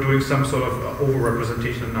nevertheless, we're doing some sort of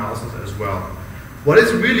overrepresentation analysis as well. What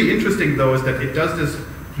is really interesting, though, is that it does this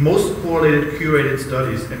most correlated curated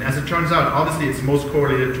studies. And as it turns out, obviously, it's most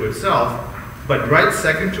correlated to itself. But right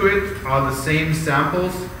second to it are the same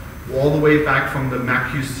samples all the way back from the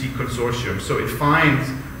MacQC consortium. So it finds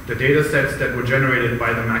the data sets that were generated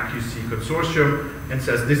by the MacQC consortium and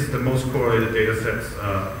says this is the most correlated data sets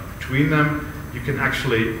between them. You can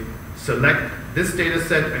actually select this data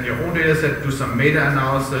set and your own data set, do some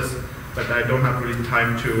meta-analysis, but I don't have really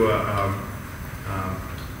time to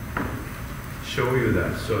show you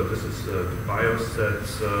that. So this is the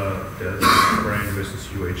biosets, there's brain versus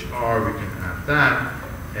UHR, we can add that,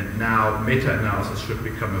 and now meta-analysis should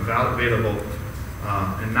become available,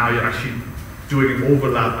 and now you're actually doing an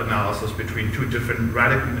overlap analysis between two different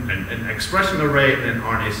radical, an expression array and an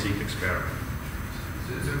RNA-seq experiment.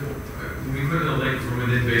 We put in a link from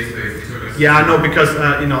within BaseSpace. Yeah, no, because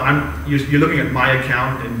you're looking at my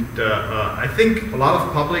account, and I think a lot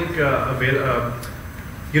of public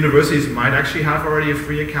universities might actually have already a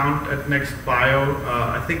free account at NextBio.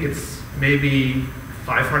 I think it's maybe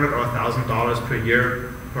 $500 or $1,000 per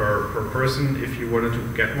year per person if you wanted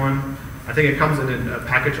to get one. I think it comes in a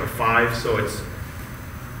package of 5, so it's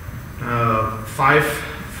 5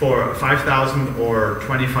 for 5,000 or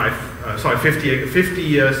 25. 50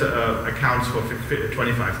 years accounts for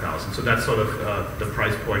 25,000. So that's sort of the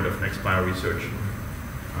price point of NextBio research.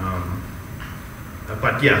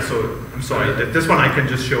 But yeah, so I'm sorry. This one I can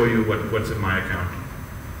just show you what's in my account.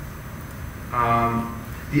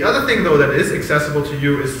 The other thing though that is accessible to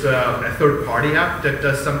you is a third-party app that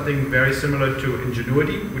does something very similar to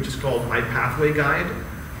Ingenuity, which is called iPathway Guide.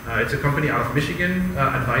 It's a company out of Michigan,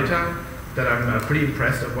 Advaita, that I'm pretty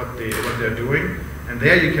impressed at what they're doing. And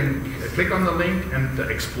there you can click on the link and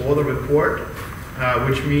explore the report,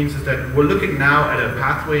 which means is that we're looking now at a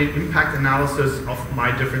pathway impact analysis of my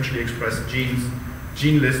differentially expressed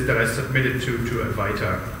gene list that I submitted to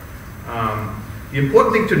Advaita. The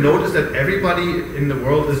important thing to note is that everybody in the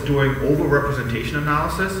world is doing overrepresentation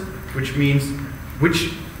analysis, which means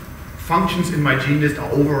which functions in my gene list are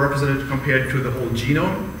overrepresented compared to the whole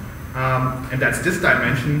genome. And that's this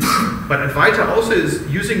dimension. But Advaita also is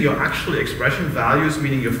using your actual expression values,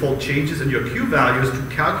 meaning your fold changes and your Q values, to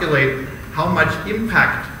calculate how much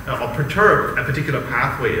impact or perturb a particular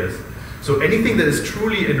pathway is. So anything that is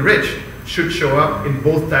truly enriched should show up in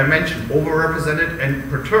both dimensions, overrepresented and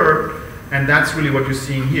perturbed. And that's really what you're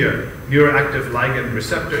seeing here. Neuroactive ligand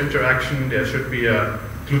receptor interaction. There should be a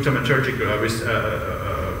glutamatergic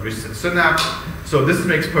synapse. So this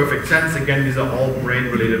makes perfect sense. Again, these are all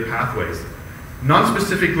brain-related pathways.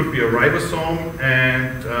 Non-specific would be a ribosome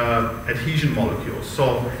and adhesion molecules.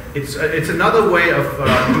 So it's another way of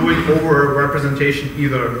doing over-representation,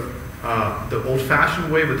 either the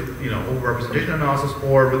old-fashioned way with over-representation analysis,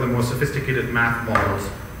 or with the more sophisticated math models,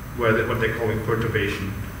 where what they're calling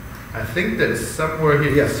perturbation. I think that is somewhere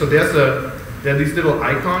here. Yes. So there are these little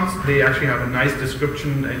icons. They actually have a nice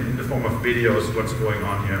description in the form of videos what's going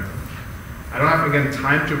on here. I don't have, again,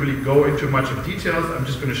 time to really go into much of details. I'm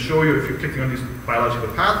just going to show you, if you're clicking on these biological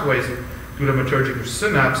pathways, glutamatergic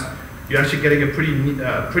synapse, you're actually getting a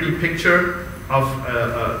pretty picture of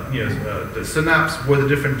the synapse, where the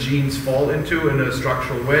different genes fall into in a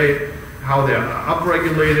structural way, how they're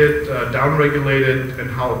upregulated, downregulated, and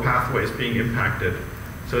how a pathway is being impacted.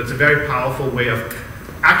 So it's a very powerful way of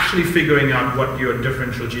actually figuring out what your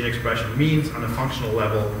differential gene expression means on a functional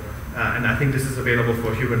level. And I think this is available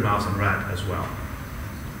for human, mouse, and rat as well.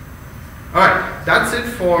 All right, that's it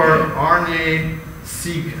for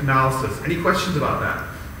RNA-seq analysis. Any questions about that?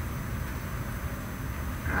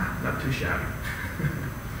 Not too shabby,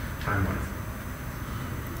 time-wise.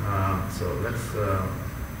 So let's.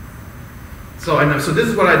 So this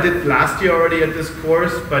is what I did last year already at this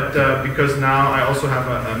course, but because now I also have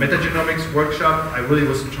a metagenomics workshop, I really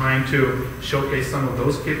was trying to showcase some of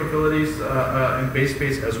those capabilities in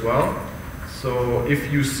BaseSpace as well. So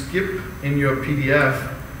if you skip in your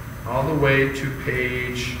PDF all the way to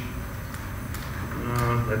page,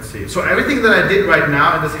 let's see. So everything that I did right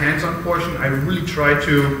now in this hands-on portion, I really tried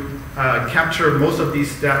to capture most of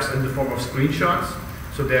these steps in the form of screenshots.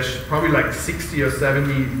 So there's probably like 60 or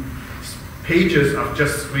 70 pages of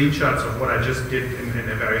just screenshots of what I just did in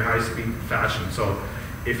a very high-speed fashion. So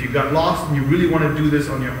if you got lost and you really want to do this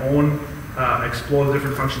on your own, explore the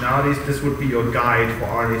different functionalities, this would be your guide for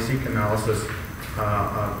RNA-seq analysis.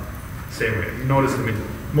 Same way. You notice, I mean,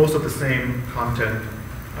 most of the same content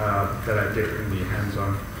that I did in the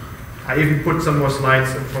hands-on. I even put some more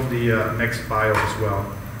slides from the next bio as well.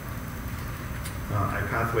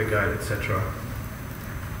 iPathway guide, etc.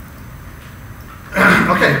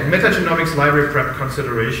 Okay, metagenomics library prep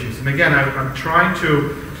considerations. And again, I'm trying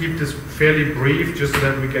to keep this fairly brief just so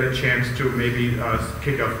that we get a chance to maybe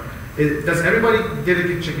kick off. Does everybody get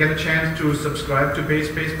a chance to subscribe to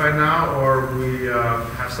BaseSpace by now, or we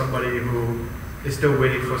have somebody who is still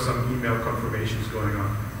waiting for some email confirmations going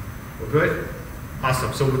on? We're good?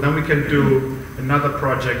 Awesome. So then we can do another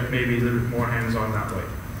project, maybe a little bit more hands-on that way.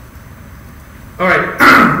 All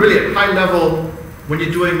right, really at high level, when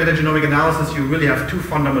you're doing metagenomic analysis, you really have two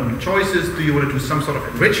fundamental choices. Do you want to do some sort of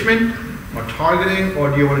enrichment or targeting,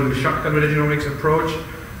 or do you want to do a shotgun metagenomics approach?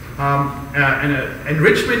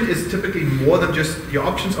 Enrichment is typically more than just, your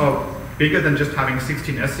options are bigger than just having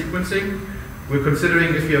 16S sequencing. We're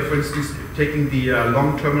considering if you're, for instance, taking the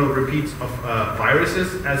long terminal repeats of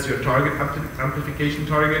viruses as your target amplification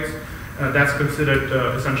targets, that's considered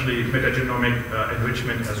essentially metagenomic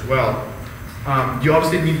enrichment as well. You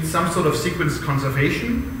obviously need some sort of sequence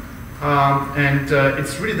conservation, and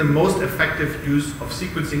it's really the most effective use of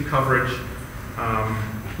sequencing coverage,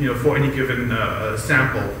 for any given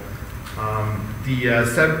sample.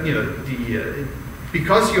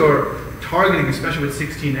 Because you're targeting, especially with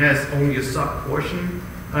 16S, only a sub-portion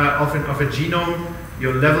of a genome,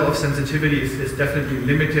 your level of sensitivity is definitely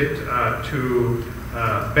limited to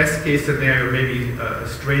best case scenario, maybe a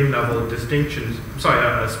strain level distinction,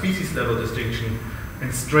 a species level distinction,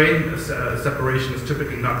 and strain separation is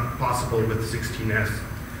typically not possible with 16S.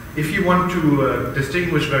 If you want to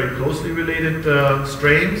distinguish very closely related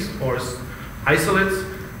strains or isolates,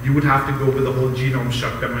 you would have to go with the whole genome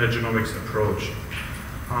shotgun metagenomics approach.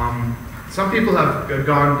 Some people have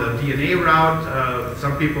gone the DNA route.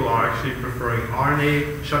 Some people are actually preferring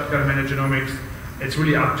RNA shotgun metagenomics. It's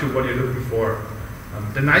really up to what you're looking for.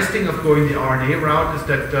 The nice thing of going the RNA route is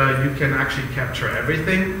that you can actually capture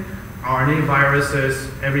everything. RNA viruses,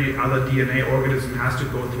 every other DNA organism has to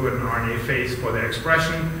go through an RNA phase for their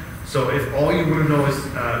expression. So if all you want to know is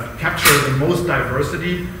capture the most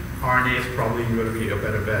diversity, RNA is probably going to be a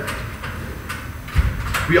better bet.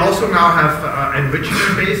 We also now have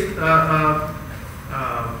enrichment-based,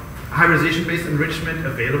 hybridization-based enrichment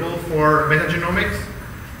available for metagenomics.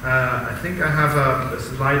 I think I have a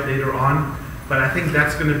slide later on, but I think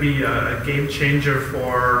that's going to be a game changer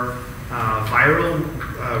for viral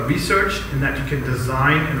research, in that you can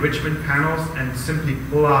design enrichment panels and simply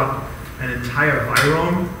pull out an entire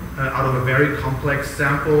virome out of a very complex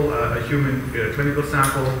sample, a human clinical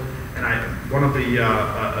sample. And one of the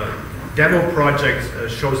demo projects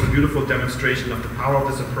shows a beautiful demonstration of the power of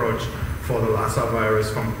this approach for the Lassa virus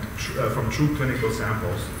from true clinical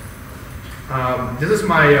samples. This is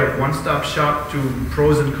my one-stop shop to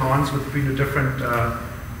pros and cons between the different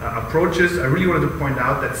approaches. I really wanted to point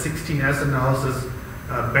out that 16S analysis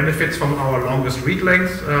benefits from our longest read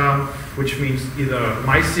lengths, which means either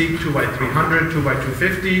MySeq 2x300,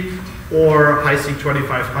 2x250, or HiSeq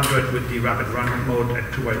 2500 with the rapid run mode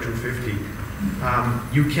at 2x250.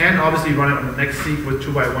 You can obviously run it on the NextSeq with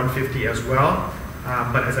 2x150 as well,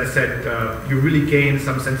 but as I said, you really gain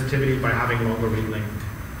some sensitivity by having longer read length.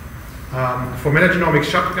 For metagenomic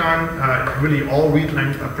shotgun, really all read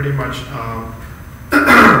lengths are pretty much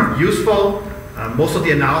useful. Most of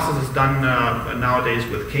the analysis is done nowadays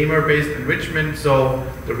with k-mer-based enrichment, so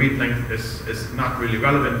the read length is not really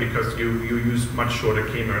relevant because you use much shorter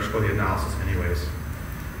k-mers for the analysis anyways.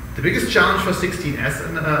 The biggest challenge for 16S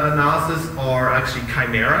analysis are actually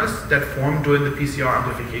chimeras that form during the PCR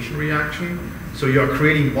amplification reaction. So you're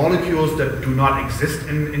creating molecules that do not exist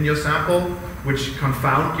in your sample, which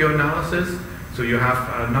confound your analysis. So you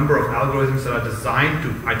have a number of algorithms that are designed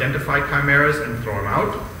to identify chimeras and throw them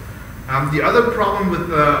out. The other problem with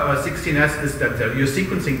 16S is that your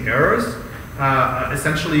sequencing errors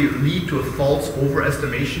essentially lead to a false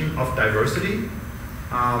overestimation of diversity.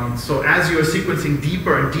 So as you're sequencing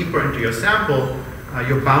deeper and deeper into your sample,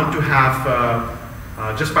 you're bound to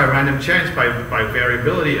have, just by random chance, by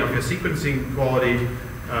variability of your sequencing quality,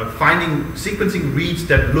 finding sequencing reads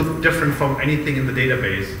that look different from anything in the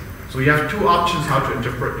database. So you have two options how to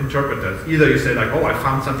interpret that. Either you say like, oh, I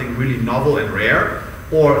found something really novel and rare,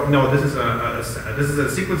 or no, this is a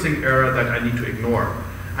sequencing error that I need to ignore.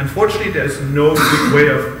 Unfortunately, there's no good way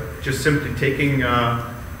of just simply taking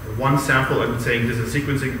one sample and saying this is a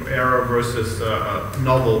sequencing error versus a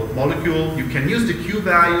novel molecule. You can use the Q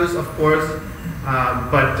values, of course,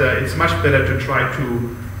 but it's much better to try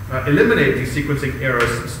to eliminate these sequencing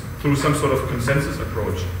errors through some sort of consensus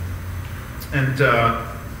approach. And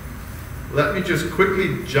let me just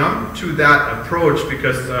quickly jump to that approach,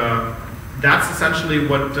 because that's essentially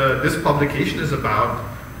what this publication is about.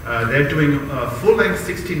 They're doing a full-length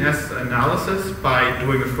 16S analysis by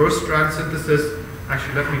doing a first strand synthesis.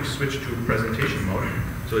 Actually, let me switch to presentation mode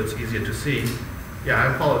so it's easier to see. Yeah,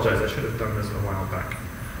 I apologize, I should have done this a while back.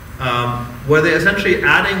 Where they're essentially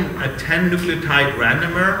adding a 10 nucleotide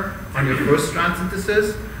randomer on your first strand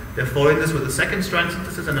synthesis. They're following this with a second strand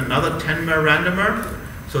synthesis and another 10-mer randomer.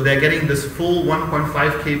 So they're getting this full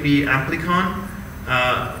 1.5 kb amplicon,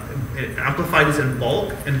 amplify this in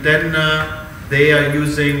bulk, and then they are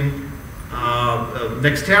using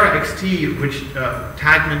Nextera XT, which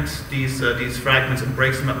fragments these fragments and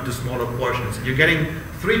breaks them up into smaller portions. And you're getting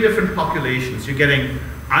three different populations. You're getting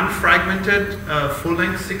unfragmented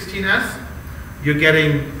full-length 16S. You're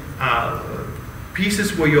getting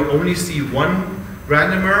pieces where you only see one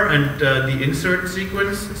randomer and the insert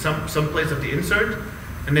sequence, some place of the insert.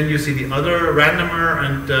 And then you see the other randomer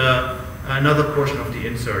and another portion of the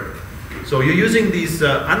insert. So you're using these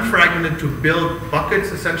unfragmented to build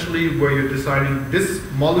buckets, essentially, where you're deciding this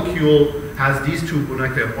molecule has these two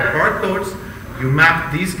molecular barcodes. You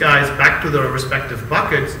map these guys back to their respective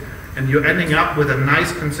buckets, and you're ending up with a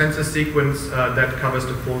nice consensus sequence that covers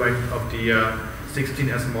the full length of the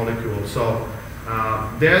 16S molecule. So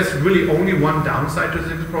there's really only one downside to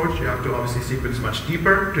this approach. You have to obviously sequence much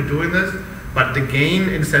deeper to doing this, but the gain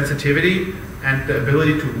in sensitivity and the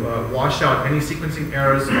ability to wash out any sequencing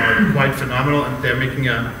errors are quite phenomenal, and they're making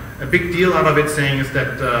a big deal out of it, saying is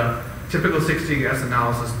that typical 16S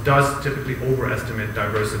analysis does typically overestimate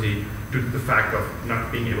diversity due to the fact of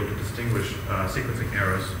not being able to distinguish sequencing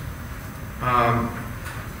errors.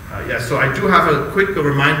 Yeah, so I do have a quick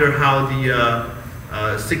reminder how the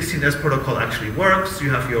 16S protocol actually works.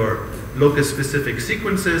 You have your locus-specific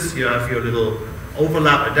sequences, you have your little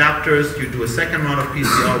overlap adapters, you do a second round of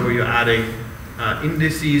PCR where you're adding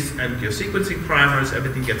indices and your sequencing primers.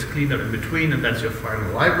 Everything gets cleaned up in between, and that's your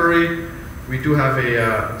final library. We do have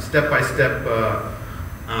a step-by-step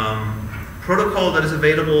protocol that is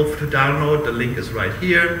available to download. The link is right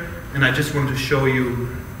here, and I just want to show you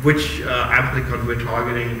which applicant we're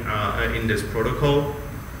targeting in this protocol.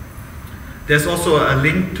 There's also a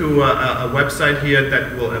link to a website here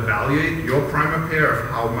that will evaluate your primer pair of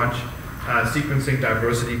how much sequencing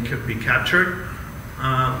diversity could be captured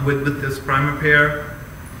with this primer pair.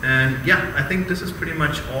 And yeah, I think this is pretty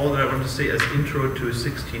much all that I want to say as intro to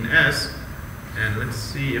 16S. And let's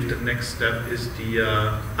see if the next step is the,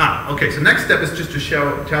 okay, so next step is just to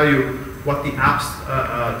tell you what the apps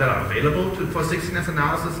that are available for 16S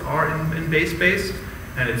analysis are in BaseSpace.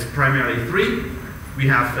 And it's primarily 3. We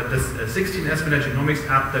have this 16S metagenomics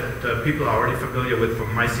app that people are already familiar with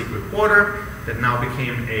from MySQL Reporter that now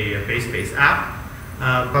became a BaseSpace app.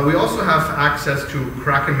 But we also have access to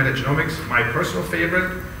Kraken Metagenomics, my personal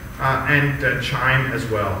favorite, and Chime as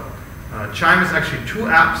well. Chime is actually 2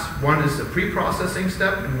 apps. One is a pre-processing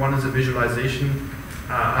step, and one is a visualization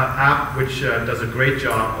app, which does a great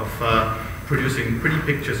job of producing pretty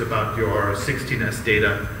pictures about your 16S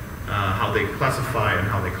data, how they classify and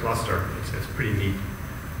how they cluster. It's pretty neat.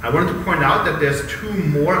 I wanted to point out that there's 2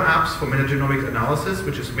 more apps for metagenomics analysis,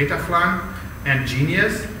 which is Metaflang and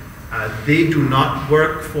Genius. They do not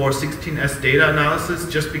work for 16S data analysis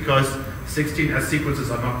just because 16S sequences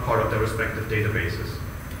are not part of their respective databases.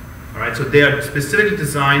 All right, so they are specifically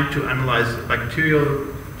designed to analyze bacterial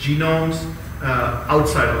genomes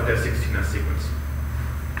outside of their 16S sequence.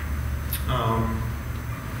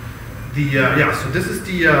 So this is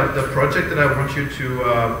the project that I want you to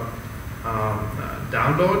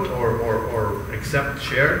download or accept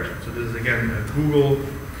shared. So this is again a Google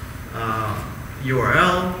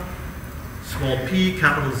URL, small p,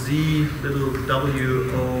 capital Z, little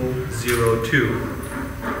W002.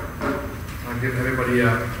 I'll give everybody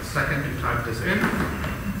a second to type this in.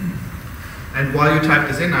 And while you type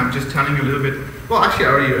this in, I'm just telling you a little bit, well actually I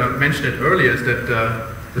already mentioned it earlier, is that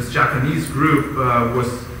this Japanese group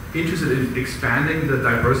was interested in expanding the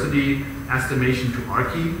diversity estimation to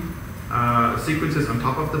ARCHI sequences on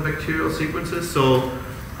top of the bacterial sequences. So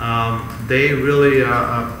they really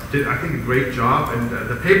did, I think, a great job. And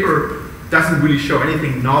the paper doesn't really show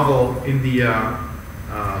anything novel in the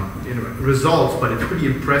results, but it's pretty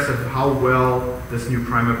impressive how well this new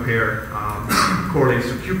primer pair correlates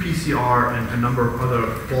to qPCR and a number of other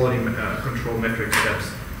quality control metric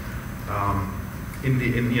steps in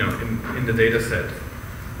the data set.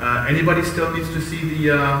 Anybody still needs to see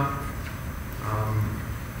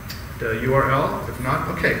the URL? If not,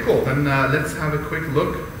 okay, cool. Then let's have a quick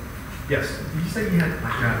look. Yes? Did you say you had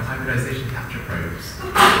like hybridization capture probes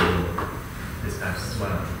for this as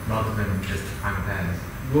well, rather than just primer pairs?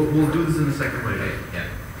 We'll do this in a second later. Okay, yeah.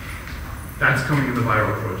 That's coming in the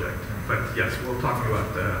viral project. But yes, we'll talk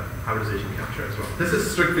about the hybridization capture as well. This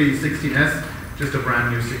is strictly 16S, just a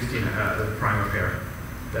brand new 16 primer pair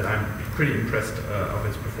that I'm pretty impressed of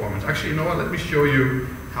its performance. Actually, you know what? Let me show you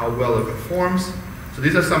how well it performs. So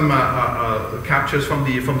these are some captures from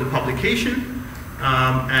the publication.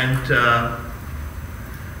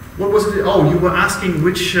 What was it? Oh, you were asking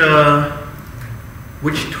which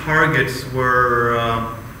targets were.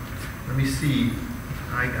 Let me see.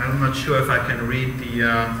 I'm not sure if I can read the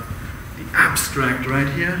abstract right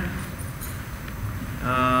here.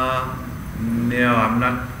 No, I'm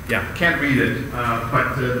not. Yeah, can't read it.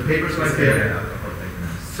 But the paper's right there.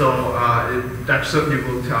 So that certainly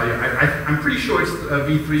will tell you. I'm pretty sure it's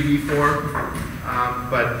V3, V4,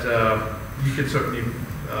 but you can certainly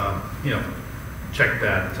check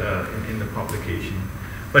that in the publication.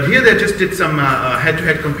 But here they just did some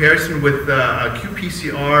head-to-head comparison with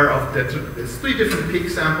qPCR of there's 3 different pig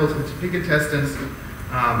samples, it's pig intestines.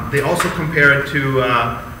 They also compare it to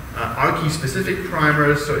ARCHI-specific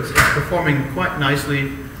primers, so it's performing quite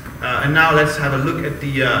nicely. And now let's have a look at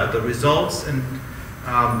the results. And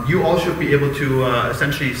you all should be able to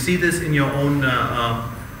essentially see this in your own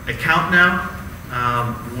account now.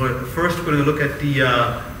 First, we're going to look at the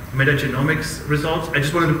metagenomics results. I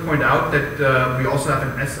just wanted to point out that we also have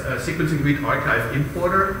a sequencing read archive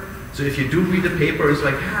importer. So if you do read the paper, it's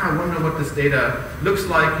like, I wonder what this data looks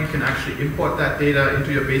like. You can actually import that data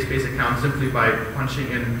into your BaseSpace account simply by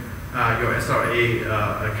punching in your SRA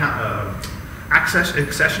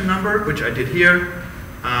accession number, which I did here.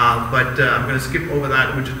 But I'm going to skip over that,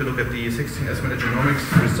 and we're just going to look at the 16S metagenomics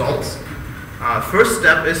results. First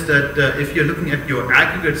step is that if you're looking at your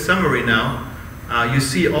aggregate summary now, you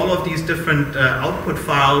see all of these different output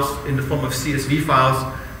files in the form of CSV files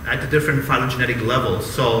at the different phylogenetic levels.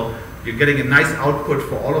 So you're getting a nice output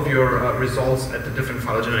for all of your results at the different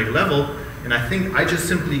phylogenetic level. And I think I just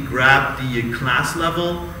simply grab the class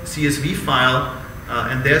level CSV file,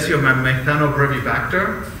 and there's your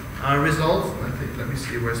methanobrevibacter results. Let me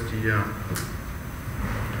see where's the.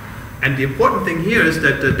 And the important thing here is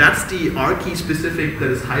that that's the R-key specific that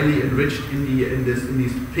is highly enriched in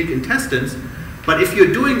these pig intestines. But if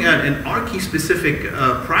you're doing an R-key specific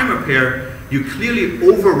primer pair, you clearly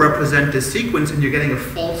overrepresent the sequence, and you're getting a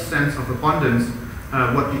false sense of abundance,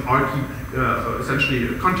 what the R-key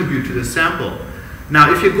essentially contribute to the sample. Now,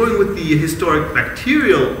 if you're going with the historic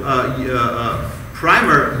bacterial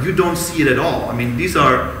primer, you don't see it at all. I mean, these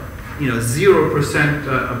are 0%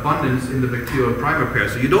 abundance in the bacterial primer pair,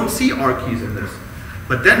 so you don't see R-keys in this.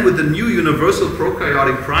 But then with the new universal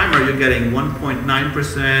prokaryotic primer, you're getting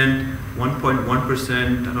 1.9%,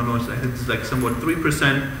 1.1%, I don't know, it's like somewhat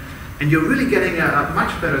 3%, and you're really getting a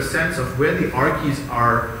much better sense of where the R-keys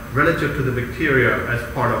are relative to the bacteria as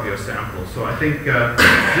part of your sample. So I think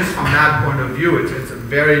just from that point of view, it's a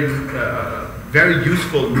very, very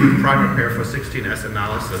useful new primer pair for 16S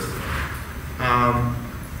analysis.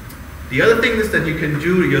 The other thing is that you can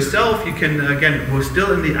do yourself. You can, again, we're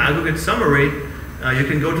still in the aggregate summary. You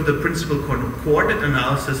can go to the principal coordinate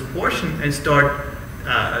analysis portion and start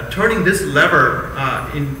turning this lever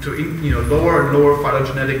into lower and lower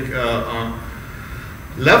phylogenetic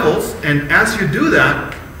levels. And as you do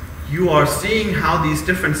that, you are seeing how these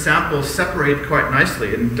different samples separate quite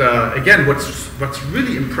nicely. And again, what's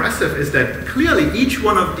really impressive is that clearly each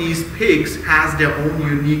one of these pigs has their own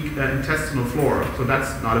unique intestinal flora. So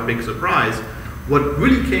that's not a big surprise. What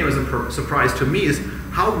really came as a surprise to me is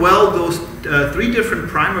how well those 3 different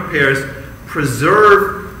primer pairs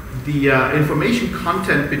preserve the information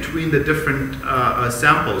content between the different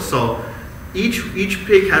samples. So each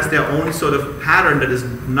pig has their own sort of pattern that is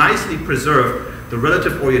nicely preserved. The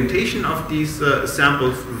relative orientation of these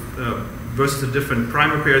samples versus the different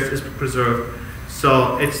primer pairs is preserved.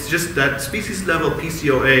 So it's just that species level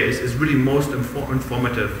PCOA is really most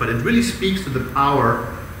informative, but it really speaks to the power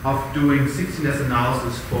of doing 16S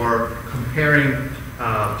analysis for comparing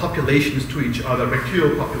populations to each other,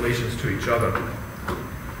 bacterial populations to each other.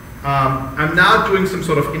 I'm now doing some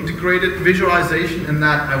sort of integrated visualization in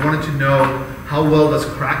that I wanted to know how well does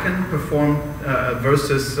Kraken perform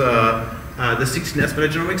versus the 16S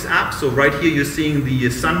metagenomics app. So right here you're seeing the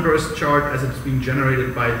sunburst chart as it's being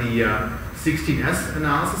generated by the 16S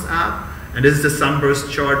analysis app. And this is the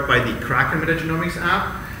sunburst chart by the Kraken metagenomics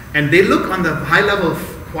app. And they look on the high level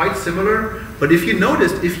quite similar. But if you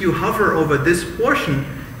notice, if you hover over this portion,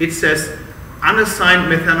 it says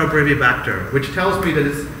unassigned methanobrevibacter, which tells me that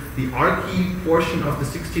it's the R-key portion of the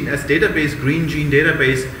 16S database, green gene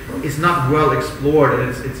database, is not well explored, and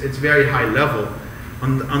it's very high level.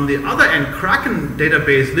 On the other end, Kraken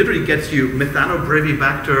database literally gets you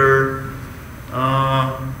methanobrevibacter,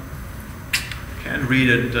 can't read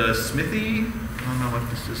it, Smithy? I don't know what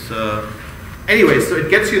this is. Anyway, so it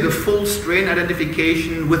gets you the full strain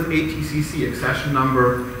identification with ATCC accession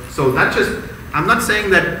number. So that just, I'm not saying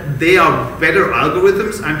that they are better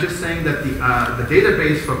algorithms, I'm just saying that the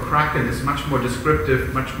database for Kraken is much more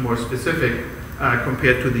descriptive, much more specific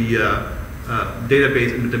compared to the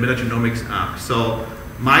database in the metagenomics app. So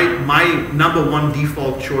my number 1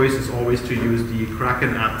 default choice is always to use the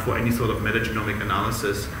Kraken app for any sort of metagenomic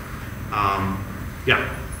analysis.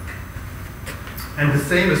 Yeah. And the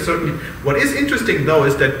same is certainly, what is interesting though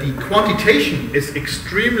is that the quantitation is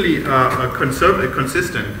extremely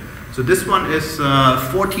consistent. So this one is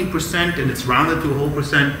 14% and it's rounded to a whole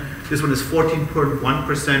percent. This one is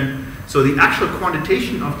 14.1%. So the actual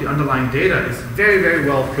quantitation of the underlying data is very, very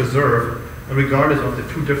well preserved regardless of the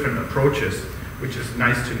 2 different approaches, which is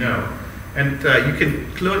nice to know. And you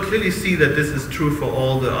can clearly see that this is true for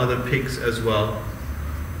all the other pigs as well.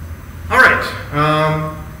 All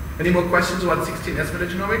right. Any more questions about 16S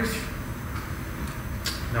metagenomics?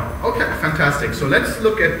 No. Okay, fantastic. So let's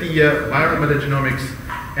look at the viral metagenomics.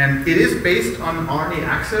 And it is based on RNA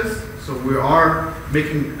access. So we are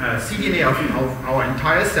making cDNA of our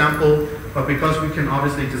entire sample, but because we can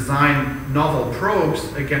obviously design novel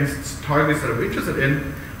probes against targets that we're interested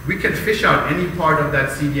in, we can fish out any part of that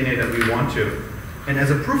cDNA that we want to. And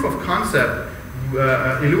as a proof of concept,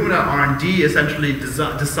 Illumina R&D essentially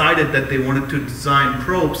decided that they wanted to design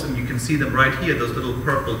probes, and you can see them right here, those little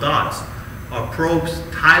purple dots, are probes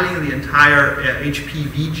tiling the entire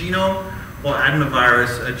HPV genome or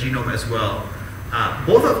adenovirus genome as well.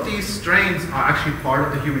 Both of these strains are actually part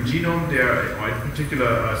of the human genome. They're in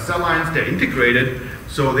particular cell lines, they're integrated,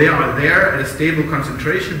 so they are there at a stable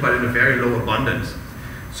concentration but in a very low abundance.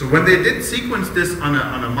 So when they did sequence this on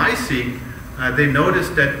a mice-seq, they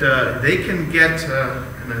noticed that they can get,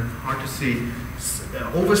 and it's hard to see,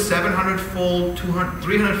 over 700-fold,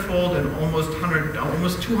 300-fold, and almost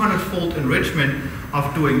 200-fold enrichment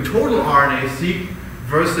of doing total RNA-seq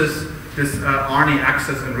versus this RNA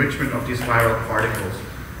access enrichment of these viral particles.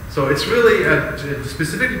 So it's really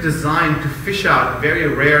specifically designed to fish out very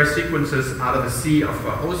rare sequences out of a sea of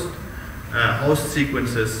host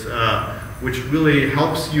sequences, which really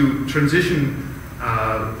helps you transition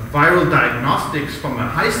viral diagnostics from a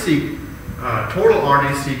high-seq total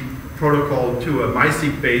RNA-seq protocol to a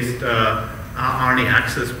MiSeq-based RNA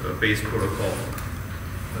access-based protocol.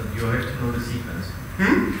 But you have to know the sequence.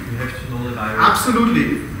 You have to know the virus.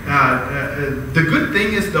 Absolutely. The good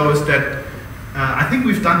thing is, though, is that I think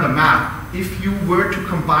we've done the math. If you were to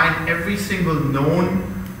combine every single known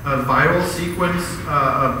viral sequence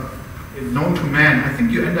known to man, I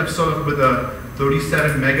think you end up sort of with a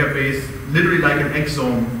 37 megabase, literally like an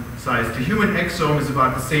exome size. The human exome is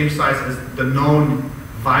about the same size as the known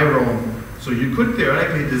virome. So you could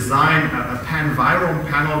theoretically design a pan-virome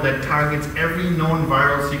panel that targets every known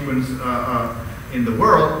viral sequence in the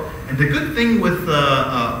world. And the good thing with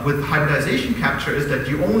hybridization capture is that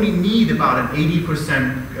you only need about an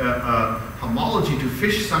 80% homology to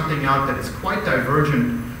fish something out that is quite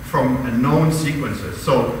divergent from known sequences.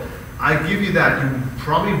 So I give you that. You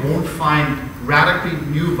probably won't find radically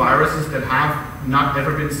new viruses that have not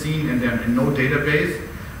ever been seen and they're in no database.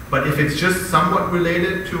 But if it's just somewhat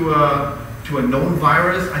related to a known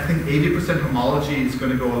virus, I think 80% homology is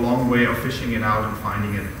going to go a long way of fishing it out and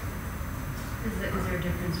finding it. Is there a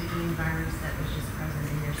difference between a virus that was just present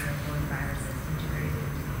in your sample and virus that's integrated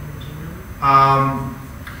into the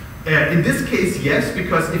genome? In this case, yes,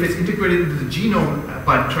 because if it's integrated into the genome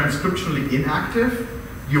but transcriptionally inactive,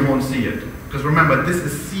 you won't see it. Because remember, this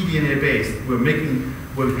is cDNA based.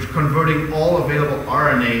 We're converting all available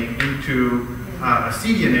RNA into a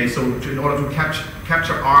cDNA. So in order to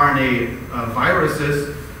capture RNA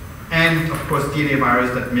viruses, and of course DNA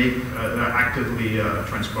viruses that are actively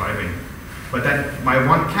transcribing. But that my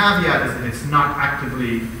one caveat is that it's not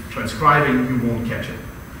actively transcribing, you won't catch it.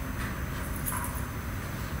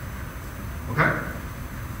 Okay?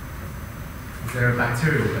 Is there a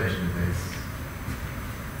bacterial version of this?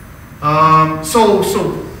 So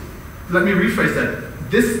let me rephrase that.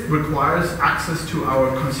 This requires access to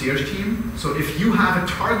our concierge team. So if you have a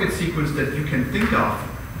target sequence that you can think of,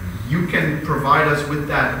 you can provide us with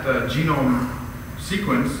that genome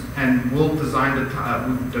sequence, and we'll design the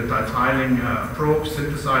tiling probe,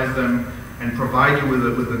 synthesize them, and provide you with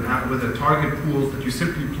a target pool that you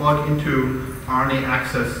simply plug into RNA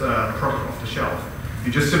access probe off the shelf.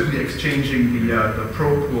 You're just simply exchanging the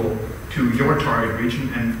probe pool to your target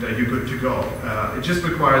region, and you're good to go. It just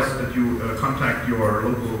requires that you contact your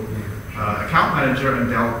local account manager, and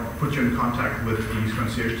they'll put you in contact with the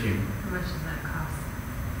concierge team. How much does that cost?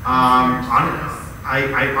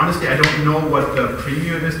 Honestly, I don't know what the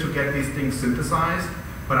premium is to get these things synthesized,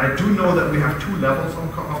 but I do know that we have two levels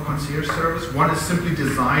of concierge service. One is simply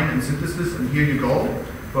design and synthesis, and here you go.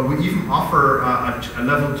 But we even offer a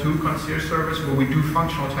level 2 concierge service where we do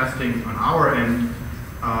functional testing on our end.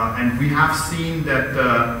 And we have seen that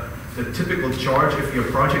the typical charge, if your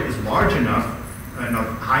project is large enough and of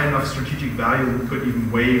high enough strategic value, we could even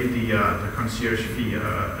waive the concierge fee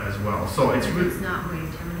as well. So it's really, it's not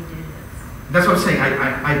waived. How many data sets? That's what I'm saying.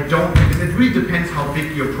 I don't. It really depends how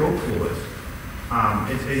big your probe pool is.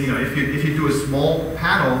 If you do a small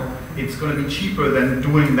panel, it's going to be cheaper than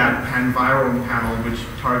doing that pan-virome panel, which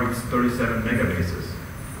targets 37 megabases.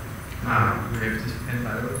 We have this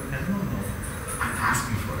pan-virome panel? I'm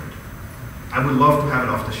asking for it. I would love to have it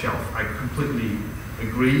off the shelf. I completely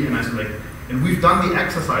agree, and we've done the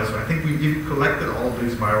exercise. I think we've collected all of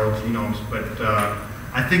these viral genomes, but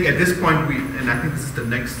I think at this point, and I think this is the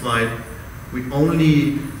next slide,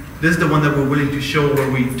 this is the one that we're willing to show where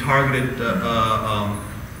we targeted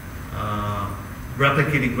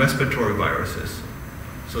replicating respiratory viruses.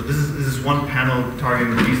 So this is one panel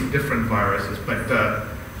targeting these different viruses, but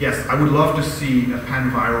yes, I would love to see a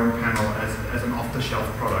pan-virome panel as an off-the-shelf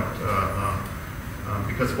product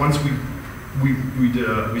because once we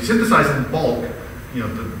synthesize in bulk,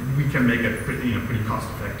 we can make it pretty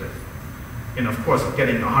cost-effective. And of course,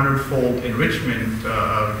 getting 100-fold enrichment,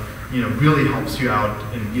 really helps you out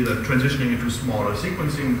in either transitioning into smaller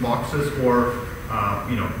sequencing boxes or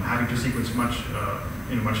having to sequence much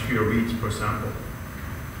fewer reads per sample.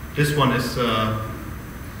 This one is.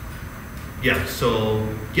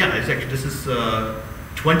 This is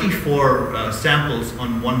 24 samples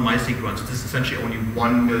on one MiSeq run. So this is essentially only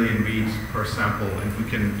 1 million reads per sample, and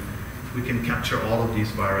we can capture all of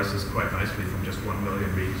these viruses quite nicely from just 1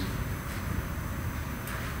 million reads.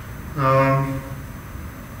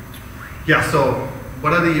 Yeah, so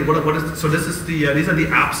these are the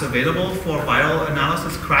apps available for viral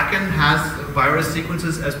analysis. Kraken has virus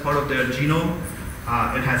sequences as part of their genome.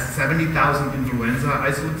 It has 70,000 influenza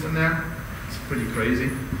isolates in there. It's pretty crazy.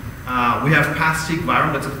 We have PathSeq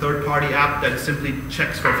Virum, that's a third-party app that simply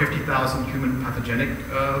checks for 50,000 human pathogenic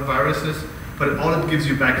viruses, but all it gives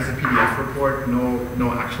you back is a PDF report,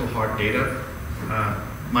 no actual hard data.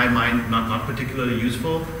 My mind, not particularly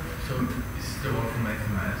useful. So is the one from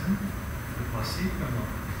medicine? The PathSeq or not?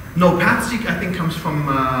 No, PathSeq I think comes from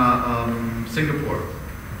Singapore.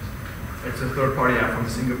 It's a third-party app from the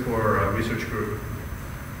Singapore research group.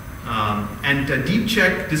 And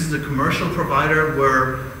DeepCheck, this is a commercial provider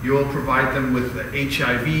where you'll provide them with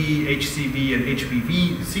HIV, HCV, and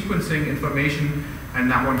HPV sequencing information, and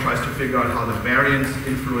that one tries to figure out how the variants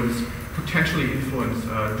potentially influence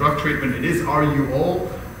drug treatment. It is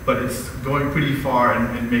RUO, but it's going pretty far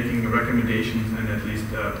in making recommendations and at least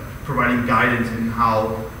providing guidance in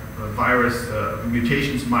how virus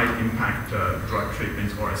mutations might impact drug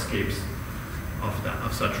treatments or escapes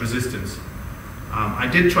of such resistance. I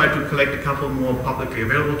did try to collect a couple more publicly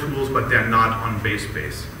available tools, but they're not on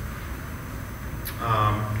BaseSpace.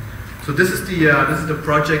 So this is the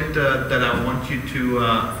project that I want you to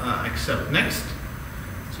accept next.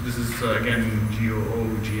 So this is again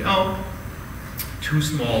GOOGL, 2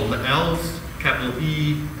 small L's, capital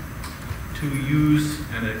E, 2 U's,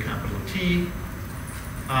 and a capital T.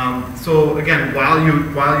 So again, while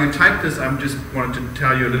you type this, I'm just wanted to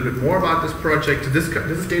tell you a little bit more about this project. So this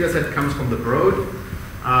data set comes from the Broad.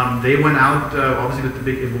 They went out obviously with the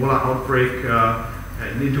big Ebola outbreak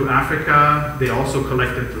into Africa. They also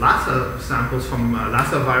collected Lassa samples from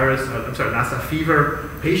Lassa fever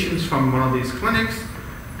patients from one of these clinics,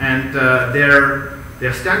 and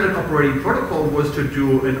their standard operating protocol was to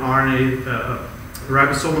do an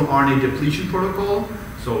ribosomal RNA depletion protocol.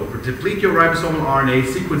 So deplete your ribosomal RNA,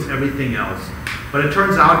 sequence everything else. But it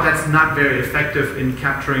turns out that's not very effective in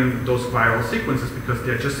capturing those viral sequences because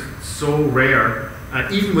they're just so rare,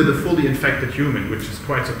 even with a fully infected human, which is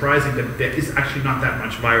quite surprising that there is actually not that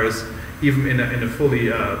much virus, even in a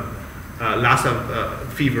fully Lassa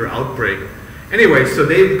fever outbreak. Anyway, so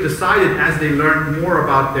they decided as they learned more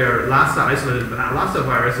about their isolated Lassa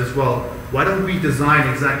viruses, well, why don't we design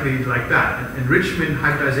exactly like that? An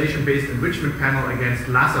hybridization-based enrichment panel against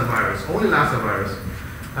Lassa virus, only Lassa virus.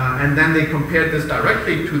 And then they compared this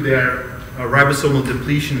directly to their ribosomal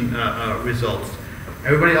depletion results.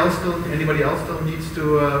 Anybody else still needs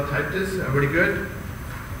to type this? Everybody good?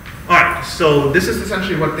 All right, so this is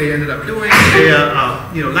essentially what they ended up doing. They,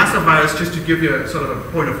 Lassa virus, just to give you a sort of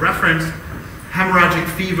a point of reference, hemorrhagic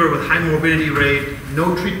fever with high morbidity rate,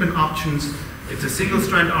 no treatment options. It's a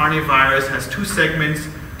single-strand RNA virus, has 2 segments,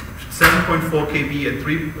 7.4 kb and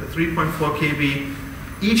 3.4 kb.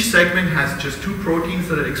 Each segment has just 2 proteins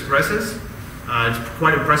that it expresses. It's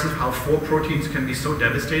quite impressive how 4 proteins can be so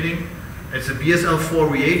devastating. It's a BSL-4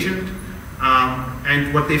 reagent.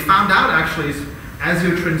 And what they found out actually is as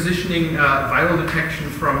you're transitioning viral detection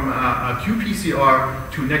from qPCR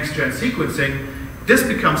to next-gen sequencing, this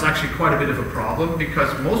becomes actually quite a bit of a problem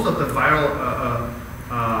because most of the viral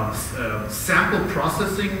sample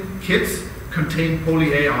processing kits contain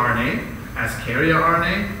poly-A RNA as carrier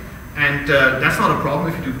RNA, and that's not a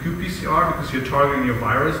problem if you do qPCR because you're targeting your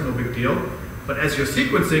virus, no big deal. But as you're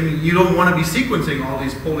sequencing, you don't want to be sequencing all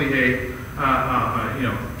these poly-A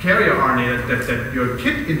carrier RNA that your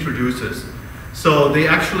kit introduces. So they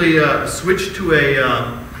actually switched to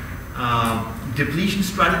a depletion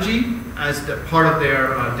strategy as part of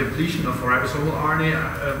their depletion of ribosomal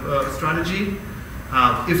RNA strategy.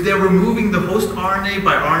 If they're removing the host RNA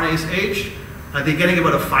by RNase H, they're getting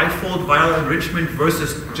about a 5-fold viral enrichment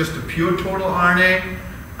versus just a pure total RNA.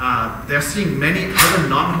 They're seeing many other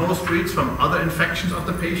non-host reads from other infections of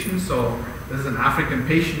the patient. So this is an African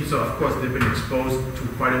patient, so of course they've been exposed to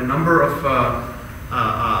quite a number of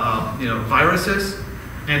viruses.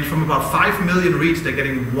 And from about 5 million reads, they're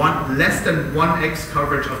getting less than 1x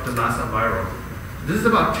coverage of the Lassa viral. This is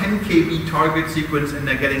about 10 kb target sequence, and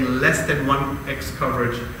they're getting less than 1x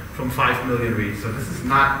coverage from 5 million reads. So this is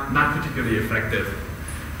not particularly effective.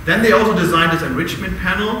 Then they also designed this enrichment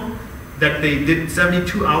panel that they did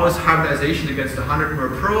 72 hours hybridization against a 100 mer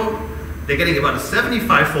probe. They're getting about a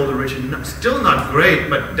 75-fold enrichment, still not great,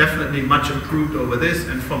 but definitely much improved over this.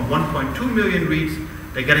 And from 1.2 million reads,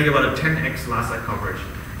 they're getting about a 10x Lassa coverage.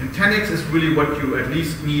 And 10x is really what you at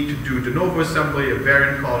least need to do de novo assembly, a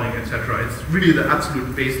variant calling, etc. It's really the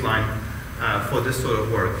absolute baseline for this sort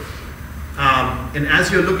of work. And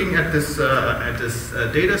as you're looking at this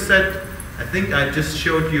data set, I think I just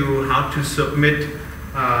showed you how to submit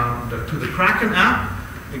to the Kraken app.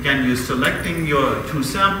 Again, you're selecting your 2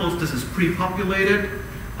 samples. This is pre-populated.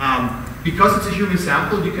 Because it's a human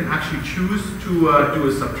sample, you can actually choose to do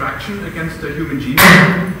a subtraction against the human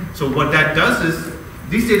genome. So what that does is,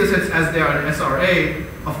 these data sets, as they are in SRA,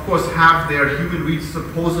 of course have their human reads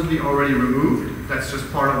supposedly already removed. That's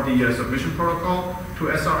just part of the submission protocol to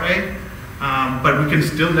SRA. But we can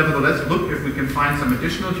still nevertheless look if we can find some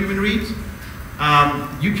additional human reads.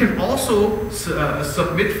 You can also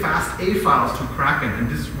submit FASTA files to Kraken, and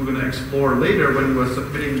this we're going to explore later when we're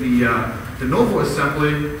submitting the de novo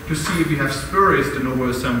assembly to see if we have spurious de novo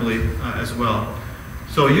assembly as well.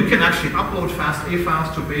 So you can actually upload FASTA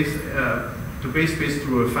files to BaseSpace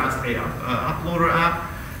through a FASTA uploader app,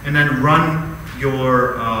 and then run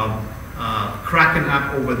your Kraken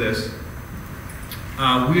app over this.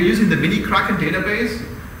 We're using the mini Kraken database.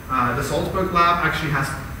 The Salzburg lab actually has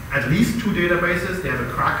at least 2 databases. They have a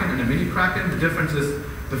Kraken and a mini Kraken. The difference is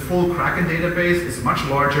the full Kraken database is much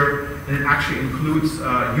larger, and it actually includes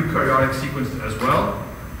eukaryotic sequences as well.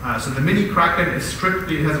 So the mini Kraken is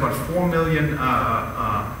strictly, it has about 4 million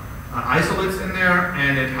isolates in there,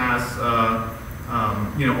 and it has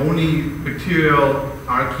only bacterial,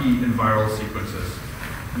 archae, and viral sequences,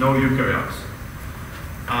 no eukaryotes.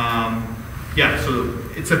 Yeah, so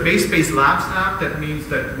it's a BaseSpace Labs app. That means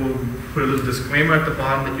that we'll put a little disclaimer at the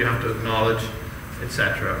bottom that you have to acknowledge,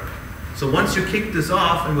 etc. So once you kick this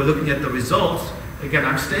off and we're looking at the results, again,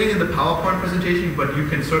 I'm staying in the PowerPoint presentation, but you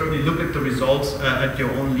can certainly look at the results at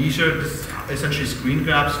your own leisure. This is essentially screen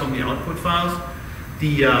grabs from the output files.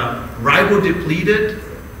 The ribo-depleted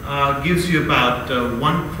gives you about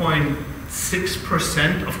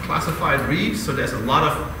 1.6% of classified reads, so there's a lot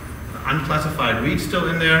of unclassified reads still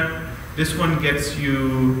in there. This one gets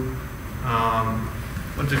you,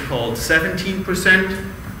 what's it called, 17%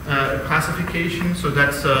 classification, so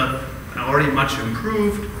that's already much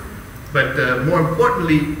improved. But more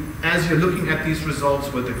importantly, as you're looking at these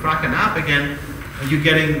results with the Kraken app again, you're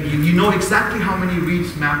getting, you know exactly how many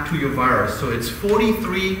reads map to your virus. So it's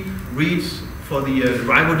 43 reads for the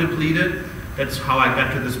ribo-depleted. That's how I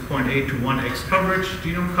got to this 0.8 to 1x coverage,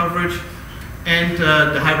 genome coverage. And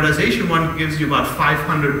the hybridization one gives you about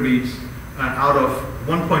 500 reads out of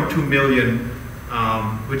 1.2 million,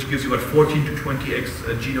 which gives you about 14 to 20x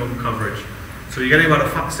genome coverage. So you're getting about a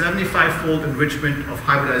 75-fold enrichment of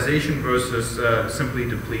hybridization versus simply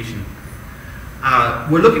depletion.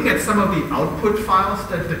 We're looking at some of the output files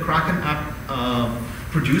that the Kraken app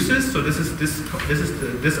produces. So this is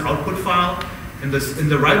this output file. In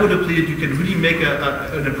the ribo-depleted, you can really make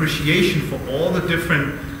an appreciation for all the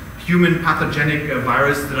different human pathogenic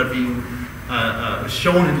viruses that are being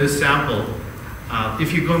shown in this sample.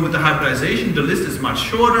 If you go in with the hybridization, the list is much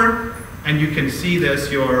shorter, and you can see there's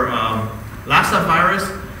your Lassa virus.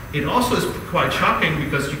 It also is quite shocking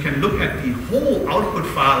because you can look at the whole output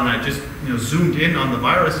file, and I just zoomed in on the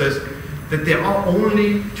viruses, that there are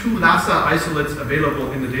only 2 Lassa isolates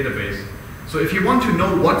available in the database. So if you want to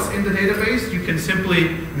know what's in the database, you can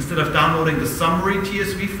simply, instead of downloading the summary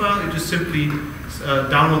TSV file, you just simply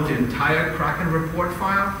download the entire Kraken report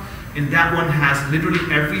file, and that one has literally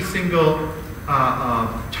every single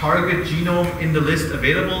target genome in the list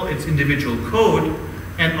available, its individual code,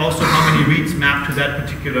 and also how many reads map to that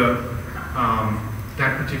particular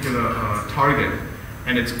target.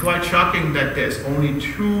 And it's quite shocking that there's only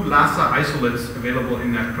 2 Lassa isolates available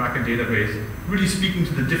in that Kraken database, really speaking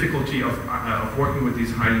to the difficulty of working with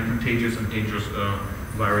these highly contagious and dangerous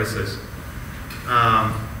viruses.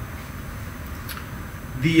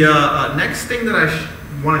 The next thing that I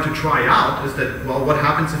wanted to try out is that, well, what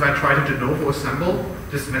happens if I try to de novo assemble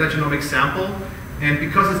this metagenomic sample? And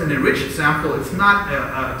because it's an enriched sample, it's not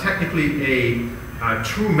technically a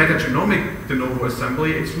true metagenomic de novo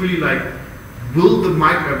assembly. It's really like, will the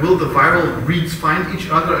viral reads find each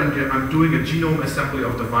other, and I'm doing a genome assembly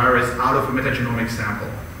of the virus out of a metagenomic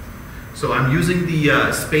sample. So I'm using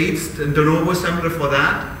the Spades de novo assembler for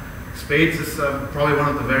that. Spades is probably one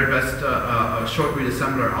of the very best short read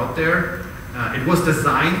assembler out there. It was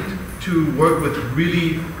designed to work with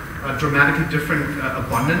really dramatically different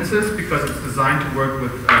abundances because it's designed to work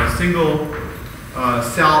with single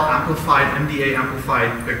cell amplified, MDA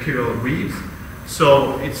amplified bacterial reads.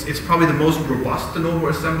 So it's probably the most robust de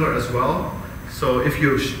novo assembler as well. So if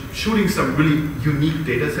you're shooting some really unique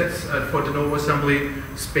data sets for de novo assembly,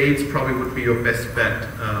 Spades probably would be your best bet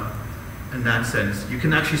in that sense. You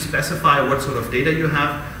can actually specify what sort of data you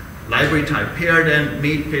have, library type pair, then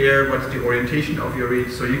mate pair, what's the orientation of your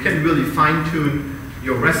reads. So you can really fine tune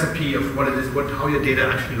your recipe of what it is, how your data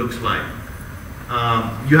actually looks like.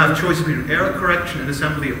 You have choice between error correction and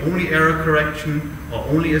assembly, only error correction, or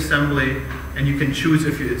only assembly. and you can choose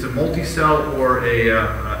if it's a multi-cell or a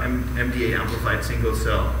MDA amplified single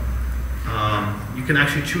cell. You can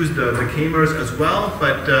actually choose the k-mers as well,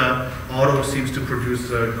 but auto seems to produce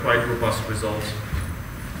quite robust results.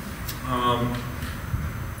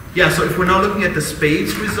 Yeah, so if we're now looking at the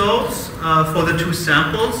spades results for the two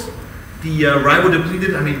samples, the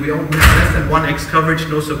ribo-depleted, I mean, we have less than 1x coverage,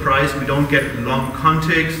 no surprise. We don't get long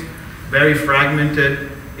contigs, very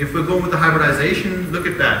fragmented. If we're going with the hybridization, look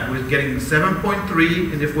at that. We're getting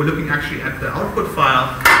 7.3, and if we're looking actually at the output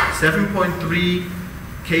file, 7.3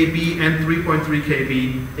 KB and 3.3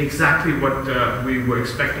 KB, exactly what we were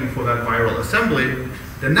expecting for that viral assembly.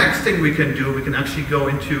 The next thing we can do, we can actually go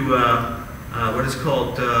into what is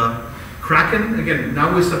called Kraken. Again,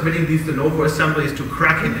 now we're submitting these de novo assemblies to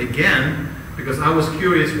Kraken again, because I was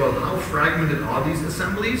curious, well, how fragmented are these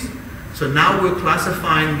assemblies? So now we're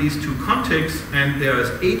classifying these two contigs, and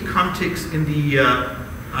there's 8 contigs in the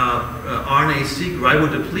RNA-seq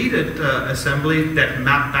ribo-depleted assembly that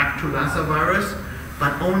map back to Lassa virus,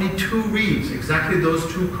 but only 2 reads, exactly those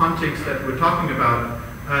 2 contigs that we're talking about,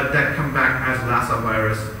 that come back as Lassa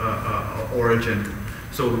virus origin.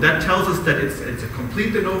 So that tells us that it's a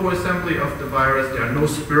complete de novo assembly of the virus. There are no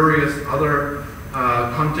spurious other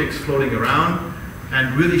contigs floating around,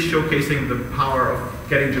 and really showcasing the power of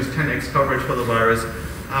getting just 10x coverage for the virus,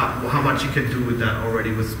 how much you can do with that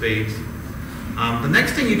already with spades. The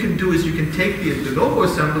next thing you can do is you can take the de novo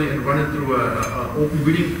assembly and run it through a open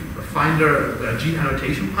reading finder gene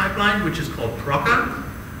annotation pipeline, which is called PROCA.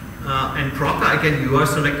 And PROCA, again, you are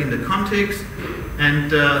selecting the contigs, and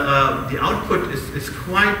the output is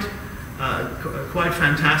quite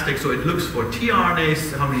fantastic. So it looks for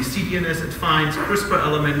tRNAs, how many cDNAs it finds, CRISPR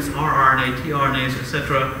elements, rRNA, tRNAs,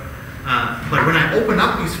 etc. But when I open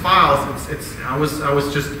up these files, I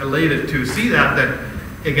was just elated to see that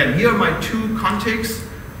again, here are my 2 contigs,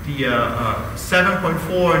 the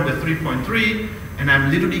 7.4 and the 3.3, and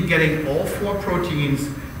I'm literally getting all 4 proteins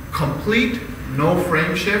complete, no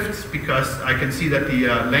frame shifts, because I can see that the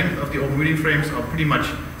length of the open reading frames are pretty much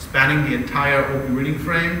spanning the entire open reading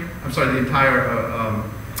frame, the entire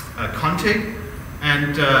contig,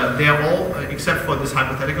 and they're all, except for this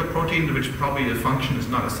hypothetical protein, which probably the function is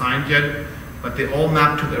not assigned yet, but they all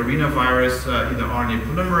map to the arenavirus, either RNA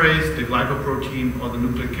polymerase, the glycoprotein, or the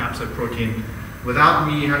nucleic capsid protein, without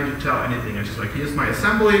me having to tell anything. I'm just like, here's my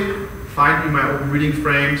assembly, find me my open reading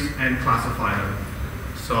frames, and classify them.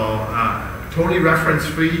 So totally reference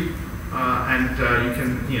free, and you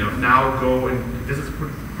can now go, and this is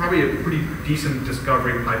probably a pretty decent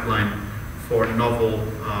discovery pipeline for novel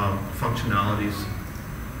functionalities.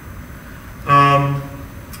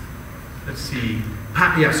 Let's see.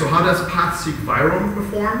 So how does PathSeq Virome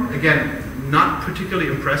perform? Again, not particularly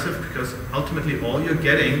impressive, because ultimately all you're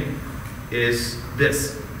getting is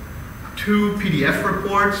this. 2 PDF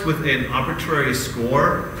reports with an arbitrary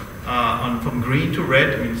score from green to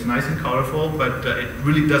red. I mean, it's nice and colorful, but it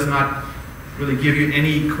really does not really give you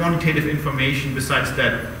any quantitative information besides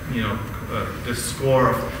that, the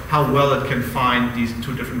score of how well it can find these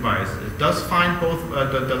 2 different viruses. It does find both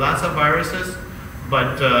the Lassa viruses,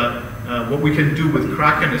 but what we can do with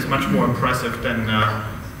Kraken is much more impressive than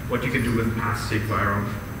what you can do with PathSeq Virome.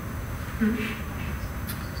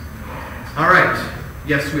 All right.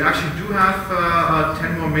 Yes, we actually do have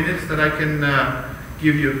 10 more minutes that I can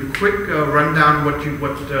give you a quick rundown what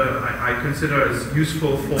I consider is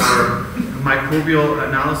useful for microbial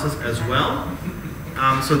analysis as well.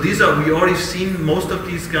 So these are, we already seen most of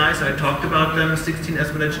these guys. I talked about them.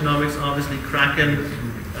 16S Genomics, obviously Kraken,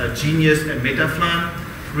 Genius, and Metaflan.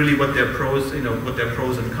 Really, what their pros, what their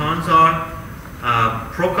pros and cons are.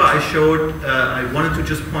 PROCA I showed. I wanted to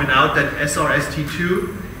just point out that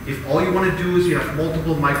SRST2. If all you want to do is you have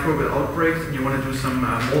multiple microbial outbreaks and you want to do some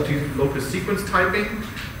multi-locus sequence typing,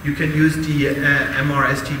 you can use the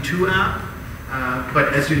MRST2 app.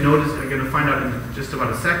 But as you notice, I'm going to find out in just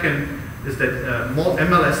about a second, is that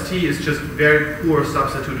MLST is just very poor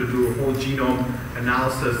substitute to do a whole genome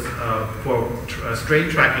analysis for strain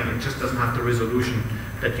tracking. It just doesn't have the resolution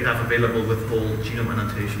that you have available with whole genome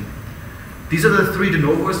annotation. These are the 3 de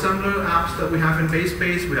novo assembler apps that we have in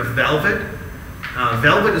BaseSpace. We have Velvet.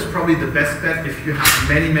 Velvet is probably the best bet if you have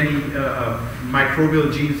many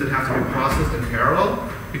microbial genes that have to be processed in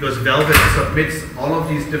parallel, because Velvet submits all of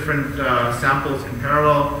these different samples in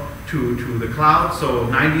parallel to the cloud. So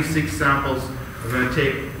 96 samples are going to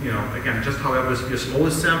take, again, just however your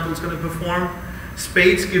slowest sample is going to perform.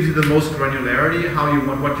 Spades gives you the most granularity,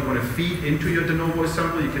 what you want to feed into your de novo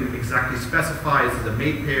assembly. You can exactly specify, is it a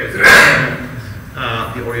mate pair, is it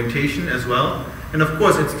the orientation as well. And of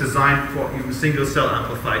course, it's designed for even single cell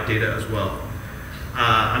amplified data as well.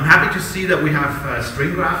 I'm happy to see that we have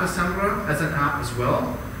string graph assembler as an app as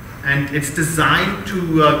well, and it's designed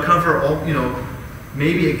to cover all,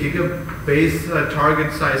 maybe a gigabase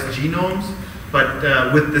target size genomes, but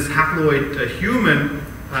with this haploid human,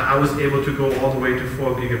 I was able to go all the way to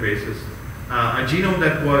 4 gigabases. A genome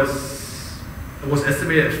that was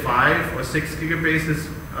estimated at 5 or 6 gigabases,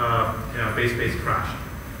 BaseSpace crashed.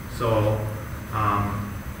 So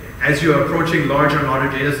as you're approaching larger and larger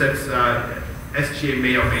data sets, SGA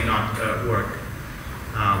may or may not work.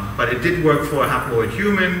 But it did work for a haploid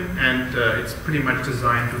human, and it's pretty much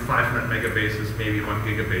designed to 500 megabases, maybe 1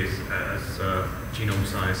 gigabase as genome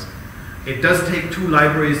size. It does take 2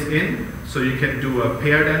 libraries in, so you can do a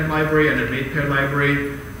paired end library and a mate pair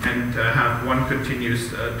library, and have 1 continuous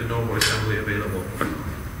de novo assembly available.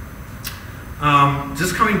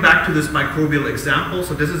 Just coming back to this microbial example,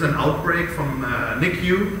 so this is an outbreak from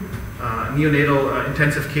NICU, neonatal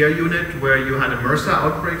intensive care unit, where you had a MRSA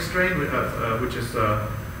outbreak strain, which is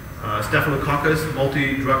Staphylococcus,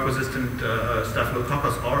 multi-drug resistant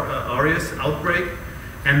Staphylococcus aureus outbreak.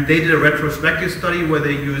 And they did a retrospective study where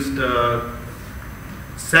they used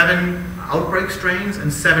 7 outbreak strains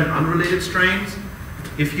and 7 unrelated strains.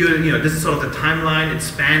 If this is sort of the timeline, it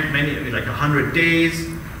spanned like 100 days.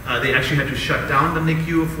 They actually had to shut down the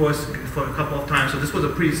NICU for a couple of times. So this was a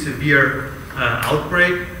pretty severe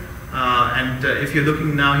outbreak. And if you're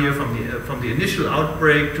looking now here from the initial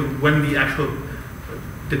outbreak to when the actual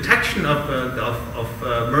detection of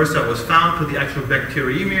MRSA was found to the actual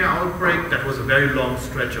bacteremia outbreak, that was a very long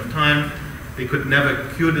stretch of time. They could never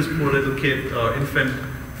cure this poor little kid or infant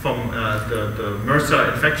from the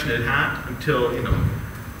MRSA infection it had until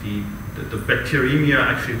the bacteremia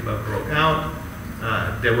actually broke out.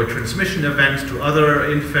 There were transmission events to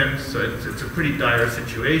other infants, so it's a pretty dire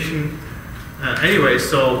situation. Anyway,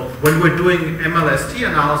 so when we're doing MLST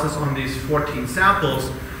analysis on these 14 samples,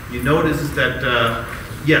 you notice is that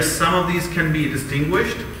yes, some of these can be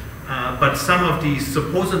distinguished, but some of the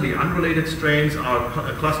supposedly unrelated strains are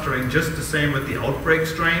clustering just the same with the outbreak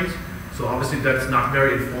strains, so obviously that's not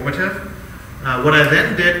very informative. What I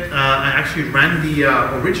then did, I actually ran the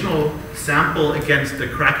original sample against the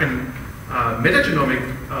Kraken metagenomic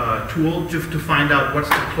tool just to find out what's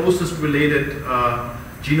the closest related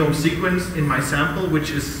genome sequence in my sample,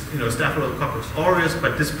 which is Staphylococcus aureus,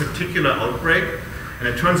 but this particular outbreak. And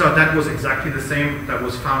it turns out that was exactly the same that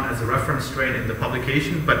was found as a reference strain in the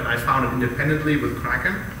publication, but I found it independently with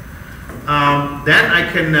Kraken. Then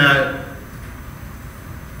I can,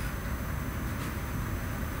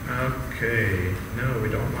 okay, no, we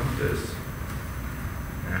don't want this.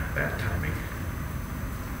 Bad timing.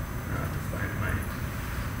 I have to find my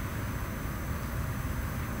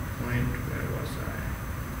point. Where was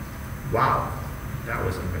I? Wow, that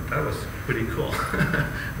was pretty cool.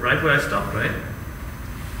 Right where I stopped, right?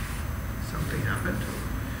 Something happened.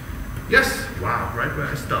 Yes, wow, right where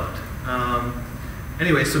I stopped.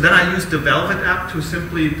 Anyway, so then I used the Velvet app to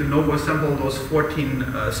simply de novo assemble those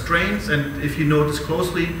 14 strains, and if you notice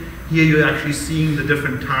closely, here you're actually seeing the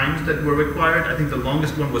different times that were required. I think the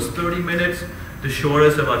longest one was 30 minutes, the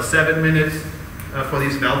shortest about 7 minutes for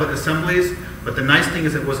these Velvet assemblies. But the nice thing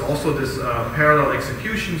is it was also this parallel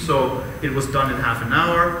execution, so it was done in half an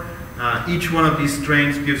hour. Each one of these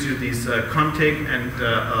strains gives you these contig and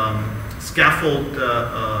scaffold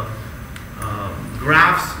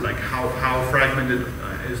graphs, like how fragmented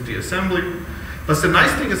is the assembly. But the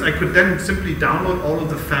nice thing is I could then simply download all of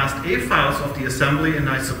the FASTA files of the assembly, and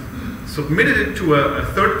I submitted it to a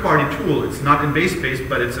third-party tool. It's not in BaseSpace,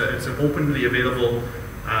 but it's an openly available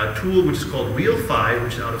tool which is called RealFi,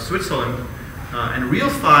 which is out of Switzerland. And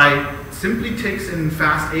RealFi simply takes in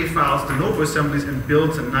FASTA files, de novo assemblies, and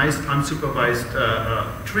builds a nice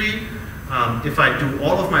unsupervised tree. If I do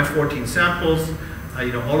all of my 14 samples,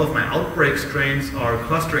 all of my outbreak strains are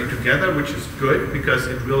clustering together, which is good because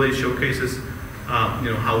it really showcases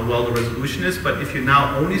how well the resolution is. But if you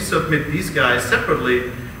now only submit these guys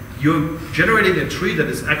separately, you're generating a tree that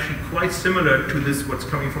is actually quite similar to this what's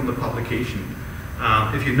coming from the publication.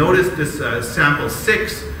 If you notice, this sample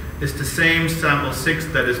 6 is the same sample 6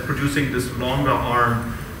 that is producing this longer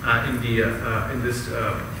arm in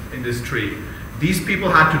this tree. These people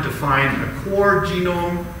had to define a core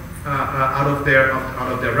genome out of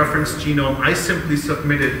their reference genome. I simply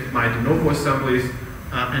submitted my de novo assemblies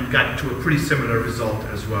and got to a pretty similar result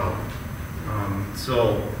as well.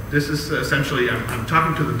 So this is essentially, I'm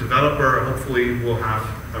talking to the developer. Hopefully we'll have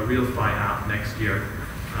a RealFi app next year.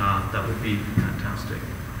 That would be fantastic.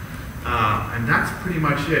 And that's pretty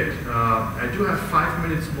much it. I do have 5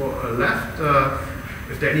 minutes more left.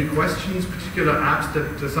 If there are any questions, particular apps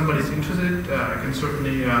that somebody's interested in, I can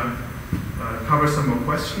certainly cover some more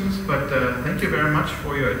questions, but thank you very much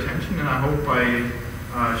for your attention, and I hope I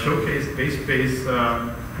showcased BaseSpace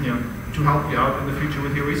to help you out in the future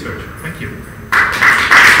with your research. Thank you.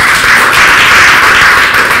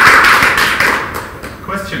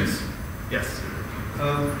 Questions? Yes.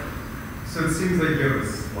 So it seems like you have a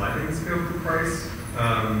sliding scale to price,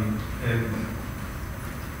 and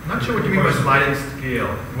I'm not sure what you mean by sliding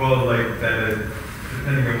scale. Well, like that,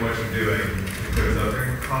 depending on what you're doing, it goes up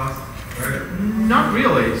in cost, right? Not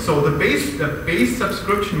really. So the base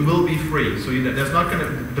subscription will be free. So there's not going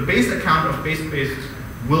to, the base account of BaseSpace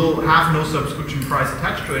will have no subscription price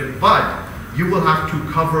attached to it, but you will have to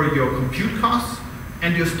cover your compute costs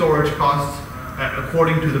and your storage costs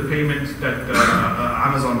according to the payments that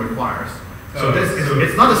Amazon requires. So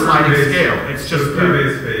it's not a sliding scale. It's just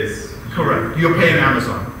BaseSpace. Correct. You're paying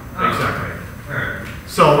Amazon. Exactly. All right.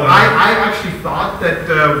 So I actually thought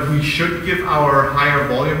that we should give our higher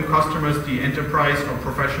volume customers the enterprise or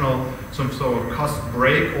professional some sort of cost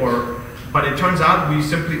break, but it turns out we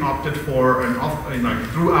simply opted for an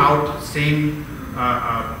throughout same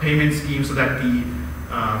payment scheme, so that the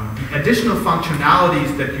additional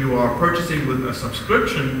functionalities that you are purchasing with a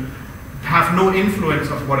subscription have no influence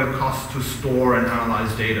of what it costs to store and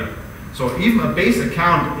analyze data. So even a base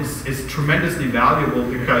account is tremendously valuable,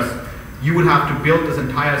 because you would have to build this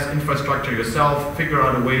entire infrastructure yourself, figure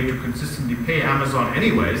out a way to consistently pay Amazon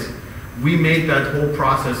anyways. We made that whole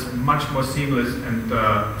process much more seamless and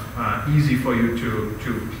easy for you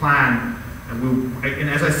to plan. And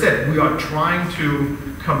as I said, we are trying to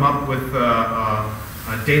come up with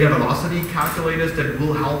data velocity calculators that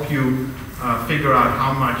will help you figure out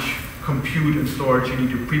how much compute and storage you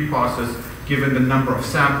need to pre-process given the number of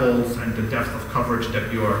samples and the depth of coverage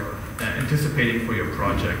that you're anticipating for your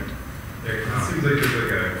project. Yeah, it seems like there's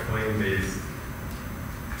like a claim-based.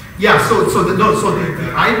 Yeah, yes,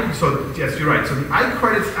 you're right. So the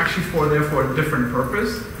iCredits actually therefore a different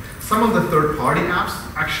purpose. Some of the third-party apps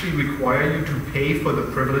actually require you to pay for the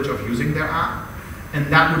privilege of using their app,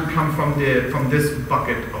 and that would come from this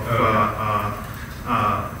bucket of.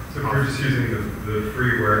 So if you're just using the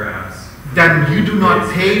freeware apps, then you do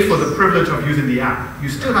not pay for the privilege of using the app. You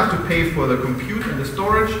still have to pay for the compute and the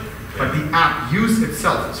storage, but the app use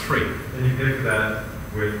itself is free. And you pay for that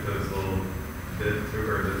with those little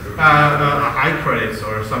iCredits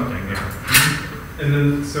or something, yeah. And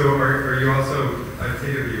then, so are you also, I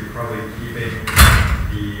take it you're probably keeping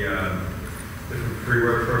the different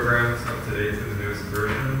freeware programs up to date to the newest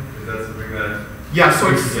version? Is that something that? Yeah, so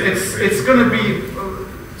it's going to be,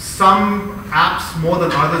 some apps more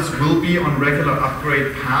than others will be on regular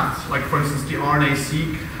upgrade paths. Like for instance, the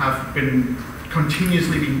RNA-seq have been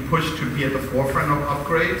continuously being pushed to be at the forefront of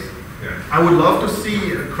upgrades. Yeah. I would love to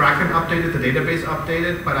see Kraken updated, the database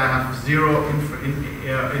updated, but I have zero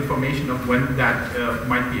information of when that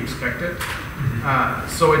might be expected. Mm-hmm.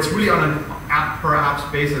 So it's really on an app per apps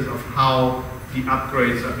basis of how the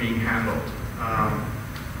upgrades are being handled.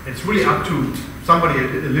 It's really up to somebody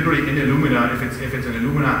literally in Illumina, if it's an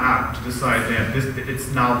Illumina app, to decide that it's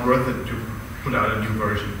now worth it to put out a new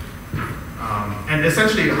version. And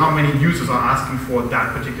essentially how many users are asking for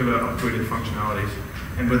that particular upgraded functionalities.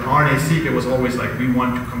 And with RNA-seq, it was always like, we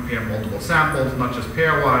want to compare multiple samples, not just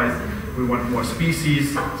pairwise. We want more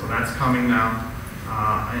species, so that's coming now.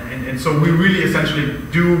 And so we really essentially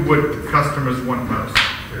do what customers want most.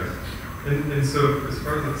 Yeah. And so as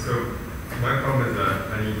far as that, so my problem is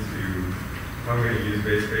that I need to, if I'm going to use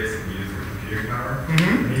BaseSpace and use the computing power, I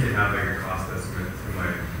need to have like a cost estimate to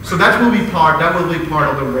my so that will be part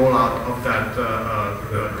of the rollout of that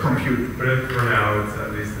compute. But for now, it's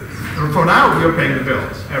at least for now, we are paying the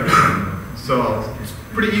bills, everything. So it's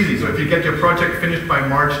pretty easy. So if you get your project finished by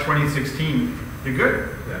March 2016, you're good.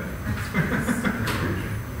 Yeah.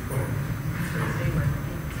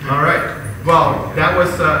 All right. Well, that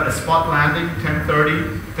was a spot landing,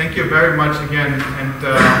 10:30. Thank you very much again. And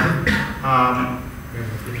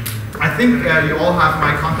I think you all have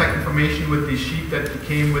my contact information with the sheet that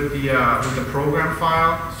came with the program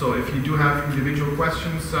file. So if you do have individual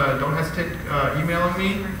questions, don't hesitate emailing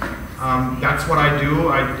me. That's what I do.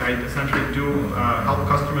 I essentially do help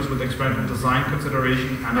customers with experimental design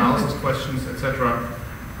consideration, analysis questions, etc.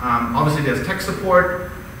 Obviously, there's tech support.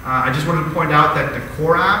 I just wanted to point out that the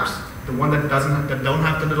core apps, the one that don't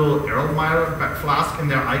have the little Erlenmeyer flask in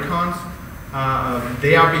their icons,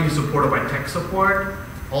 they are being supported by tech support.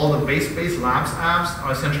 All the BaseSpace Labs apps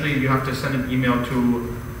are essentially, you have to send an email to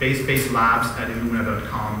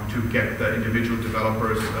basespacelabs@illumina.com to get the individual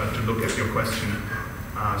developers to look at your question.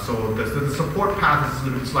 So the support path is a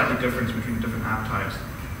little bit slightly different between different app types.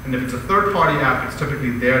 And if it's a third-party app, it's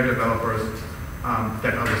typically their developers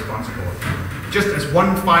that are responsible. Just as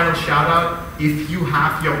one final shout out, if you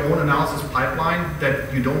have your own analysis pipeline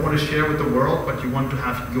that you don't want to share with the world, but you want to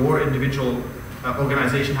have your individual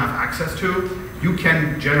organization have access to, you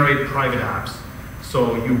can generate private apps.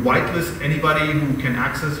 So you whitelist anybody who can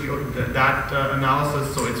access that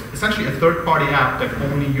analysis. So it's essentially a third-party app that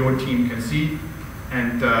only your team can see,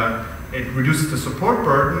 and it reduces the support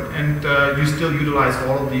burden, and you still utilize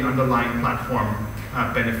all of the underlying platform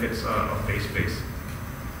benefits of BaseSpace.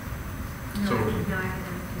 No, So- no academic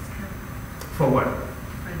discount For what?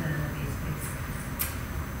 for the BaseSpace.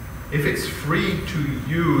 If it's free to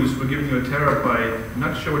use, we're giving you a terabyte. I'm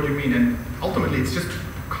not sure what you mean, and ultimately it's just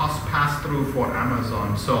cost pass-through for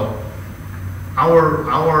Amazon. So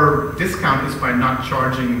our discount is by not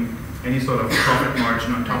charging any sort of profit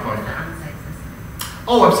margin on top But of. for the on-site system.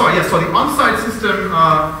 Oh, I'm sorry. Yes. So the on-site system,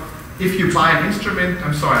 if you buy an instrument,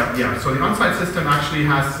 I'm sorry. Yeah. So the on-site system actually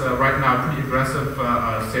has right now pretty aggressive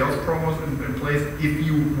sales promos in place. If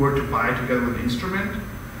you were to buy it together with the instrument,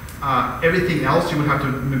 everything else you would have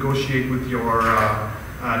to negotiate with your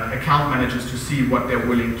account managers to see what they're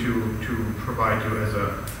willing to provide you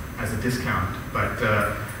as a discount. But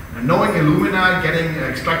knowing Illumina,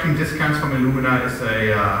 extracting discounts from Illumina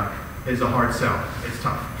is a hard sell. It's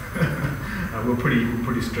tough. We're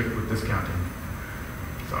pretty strict with discounting.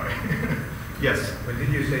 Sorry. Yes. But did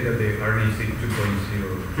you say that the RNA-seq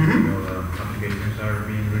 2.0 applications are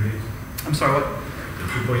being released? I'm sorry. What? The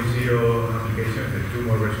 2.0 applications, the 2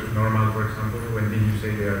 more versus normal, for example. When did you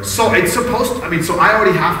say they are? So it's supposed. So I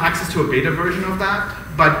already have access to a beta version of that,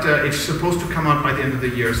 but it's supposed to come out by the end of the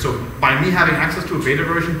year. So by me having access to a beta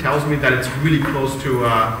version tells me that it's really close to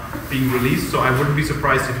being released. So I wouldn't be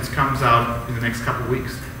surprised if it comes out in the next couple of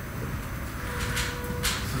weeks.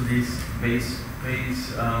 So these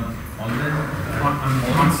BaseSpace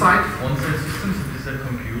On-site? On-site systems, is this a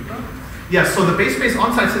computer? Yes, so the BaseSpace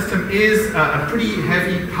on-site system is a pretty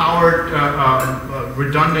heavy powered,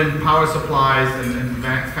 redundant power supplies and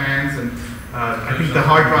fans, and I think the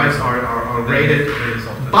hard drives are rated.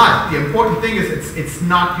 But the important thing is it's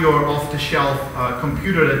not your off-the-shelf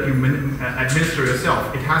computer that you administer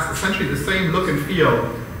yourself. It has essentially the same look and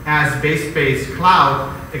feel as BaseSpace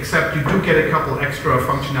Cloud, except you do get a couple extra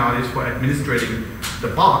functionalities for administrating the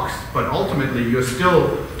box, but ultimately you're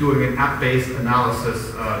still doing an app-based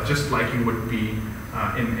analysis just like you would be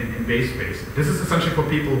in BaseSpace. This is essentially for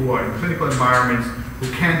people who are in clinical environments, who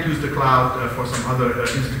can't use the cloud for some other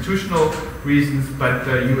institutional reasons, but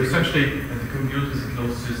you essentially... And the computer is a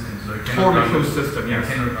closed system, so it Totally cannot closed system, yes.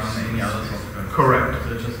 You cannot run any other software. Correct.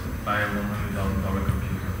 So just buy a $100,000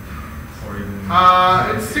 computer for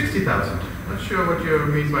even... It's 60,000. Not sure what you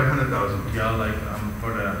mean by 100,000. Yeah, like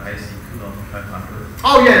for the IC 2500.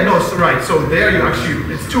 Oh yeah, no, so right. So there you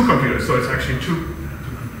actually, it's two computers. So it's actually two.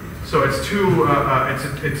 So it's two.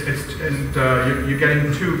 You're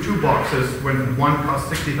getting two boxes when one costs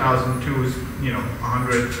 60,000, two is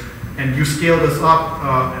 100, and you scale this up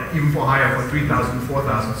even for higher for 3,000,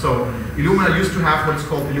 4,000. So Illumina used to have what's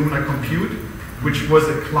called Illumina Compute, which was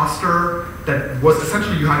a cluster that was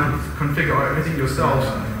essentially you had to configure everything yourselves.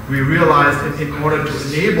 We realized in order to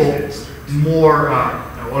enable more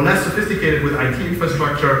or less sophisticated with IT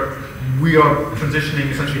infrastructure, we are transitioning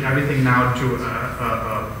essentially everything now to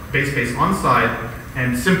BaseSpace on-site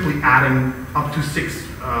and simply adding up to 6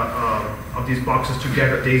 of these boxes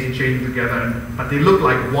together, daisy chaining together, but they look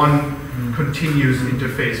like one continuous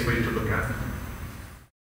interface for you to look at.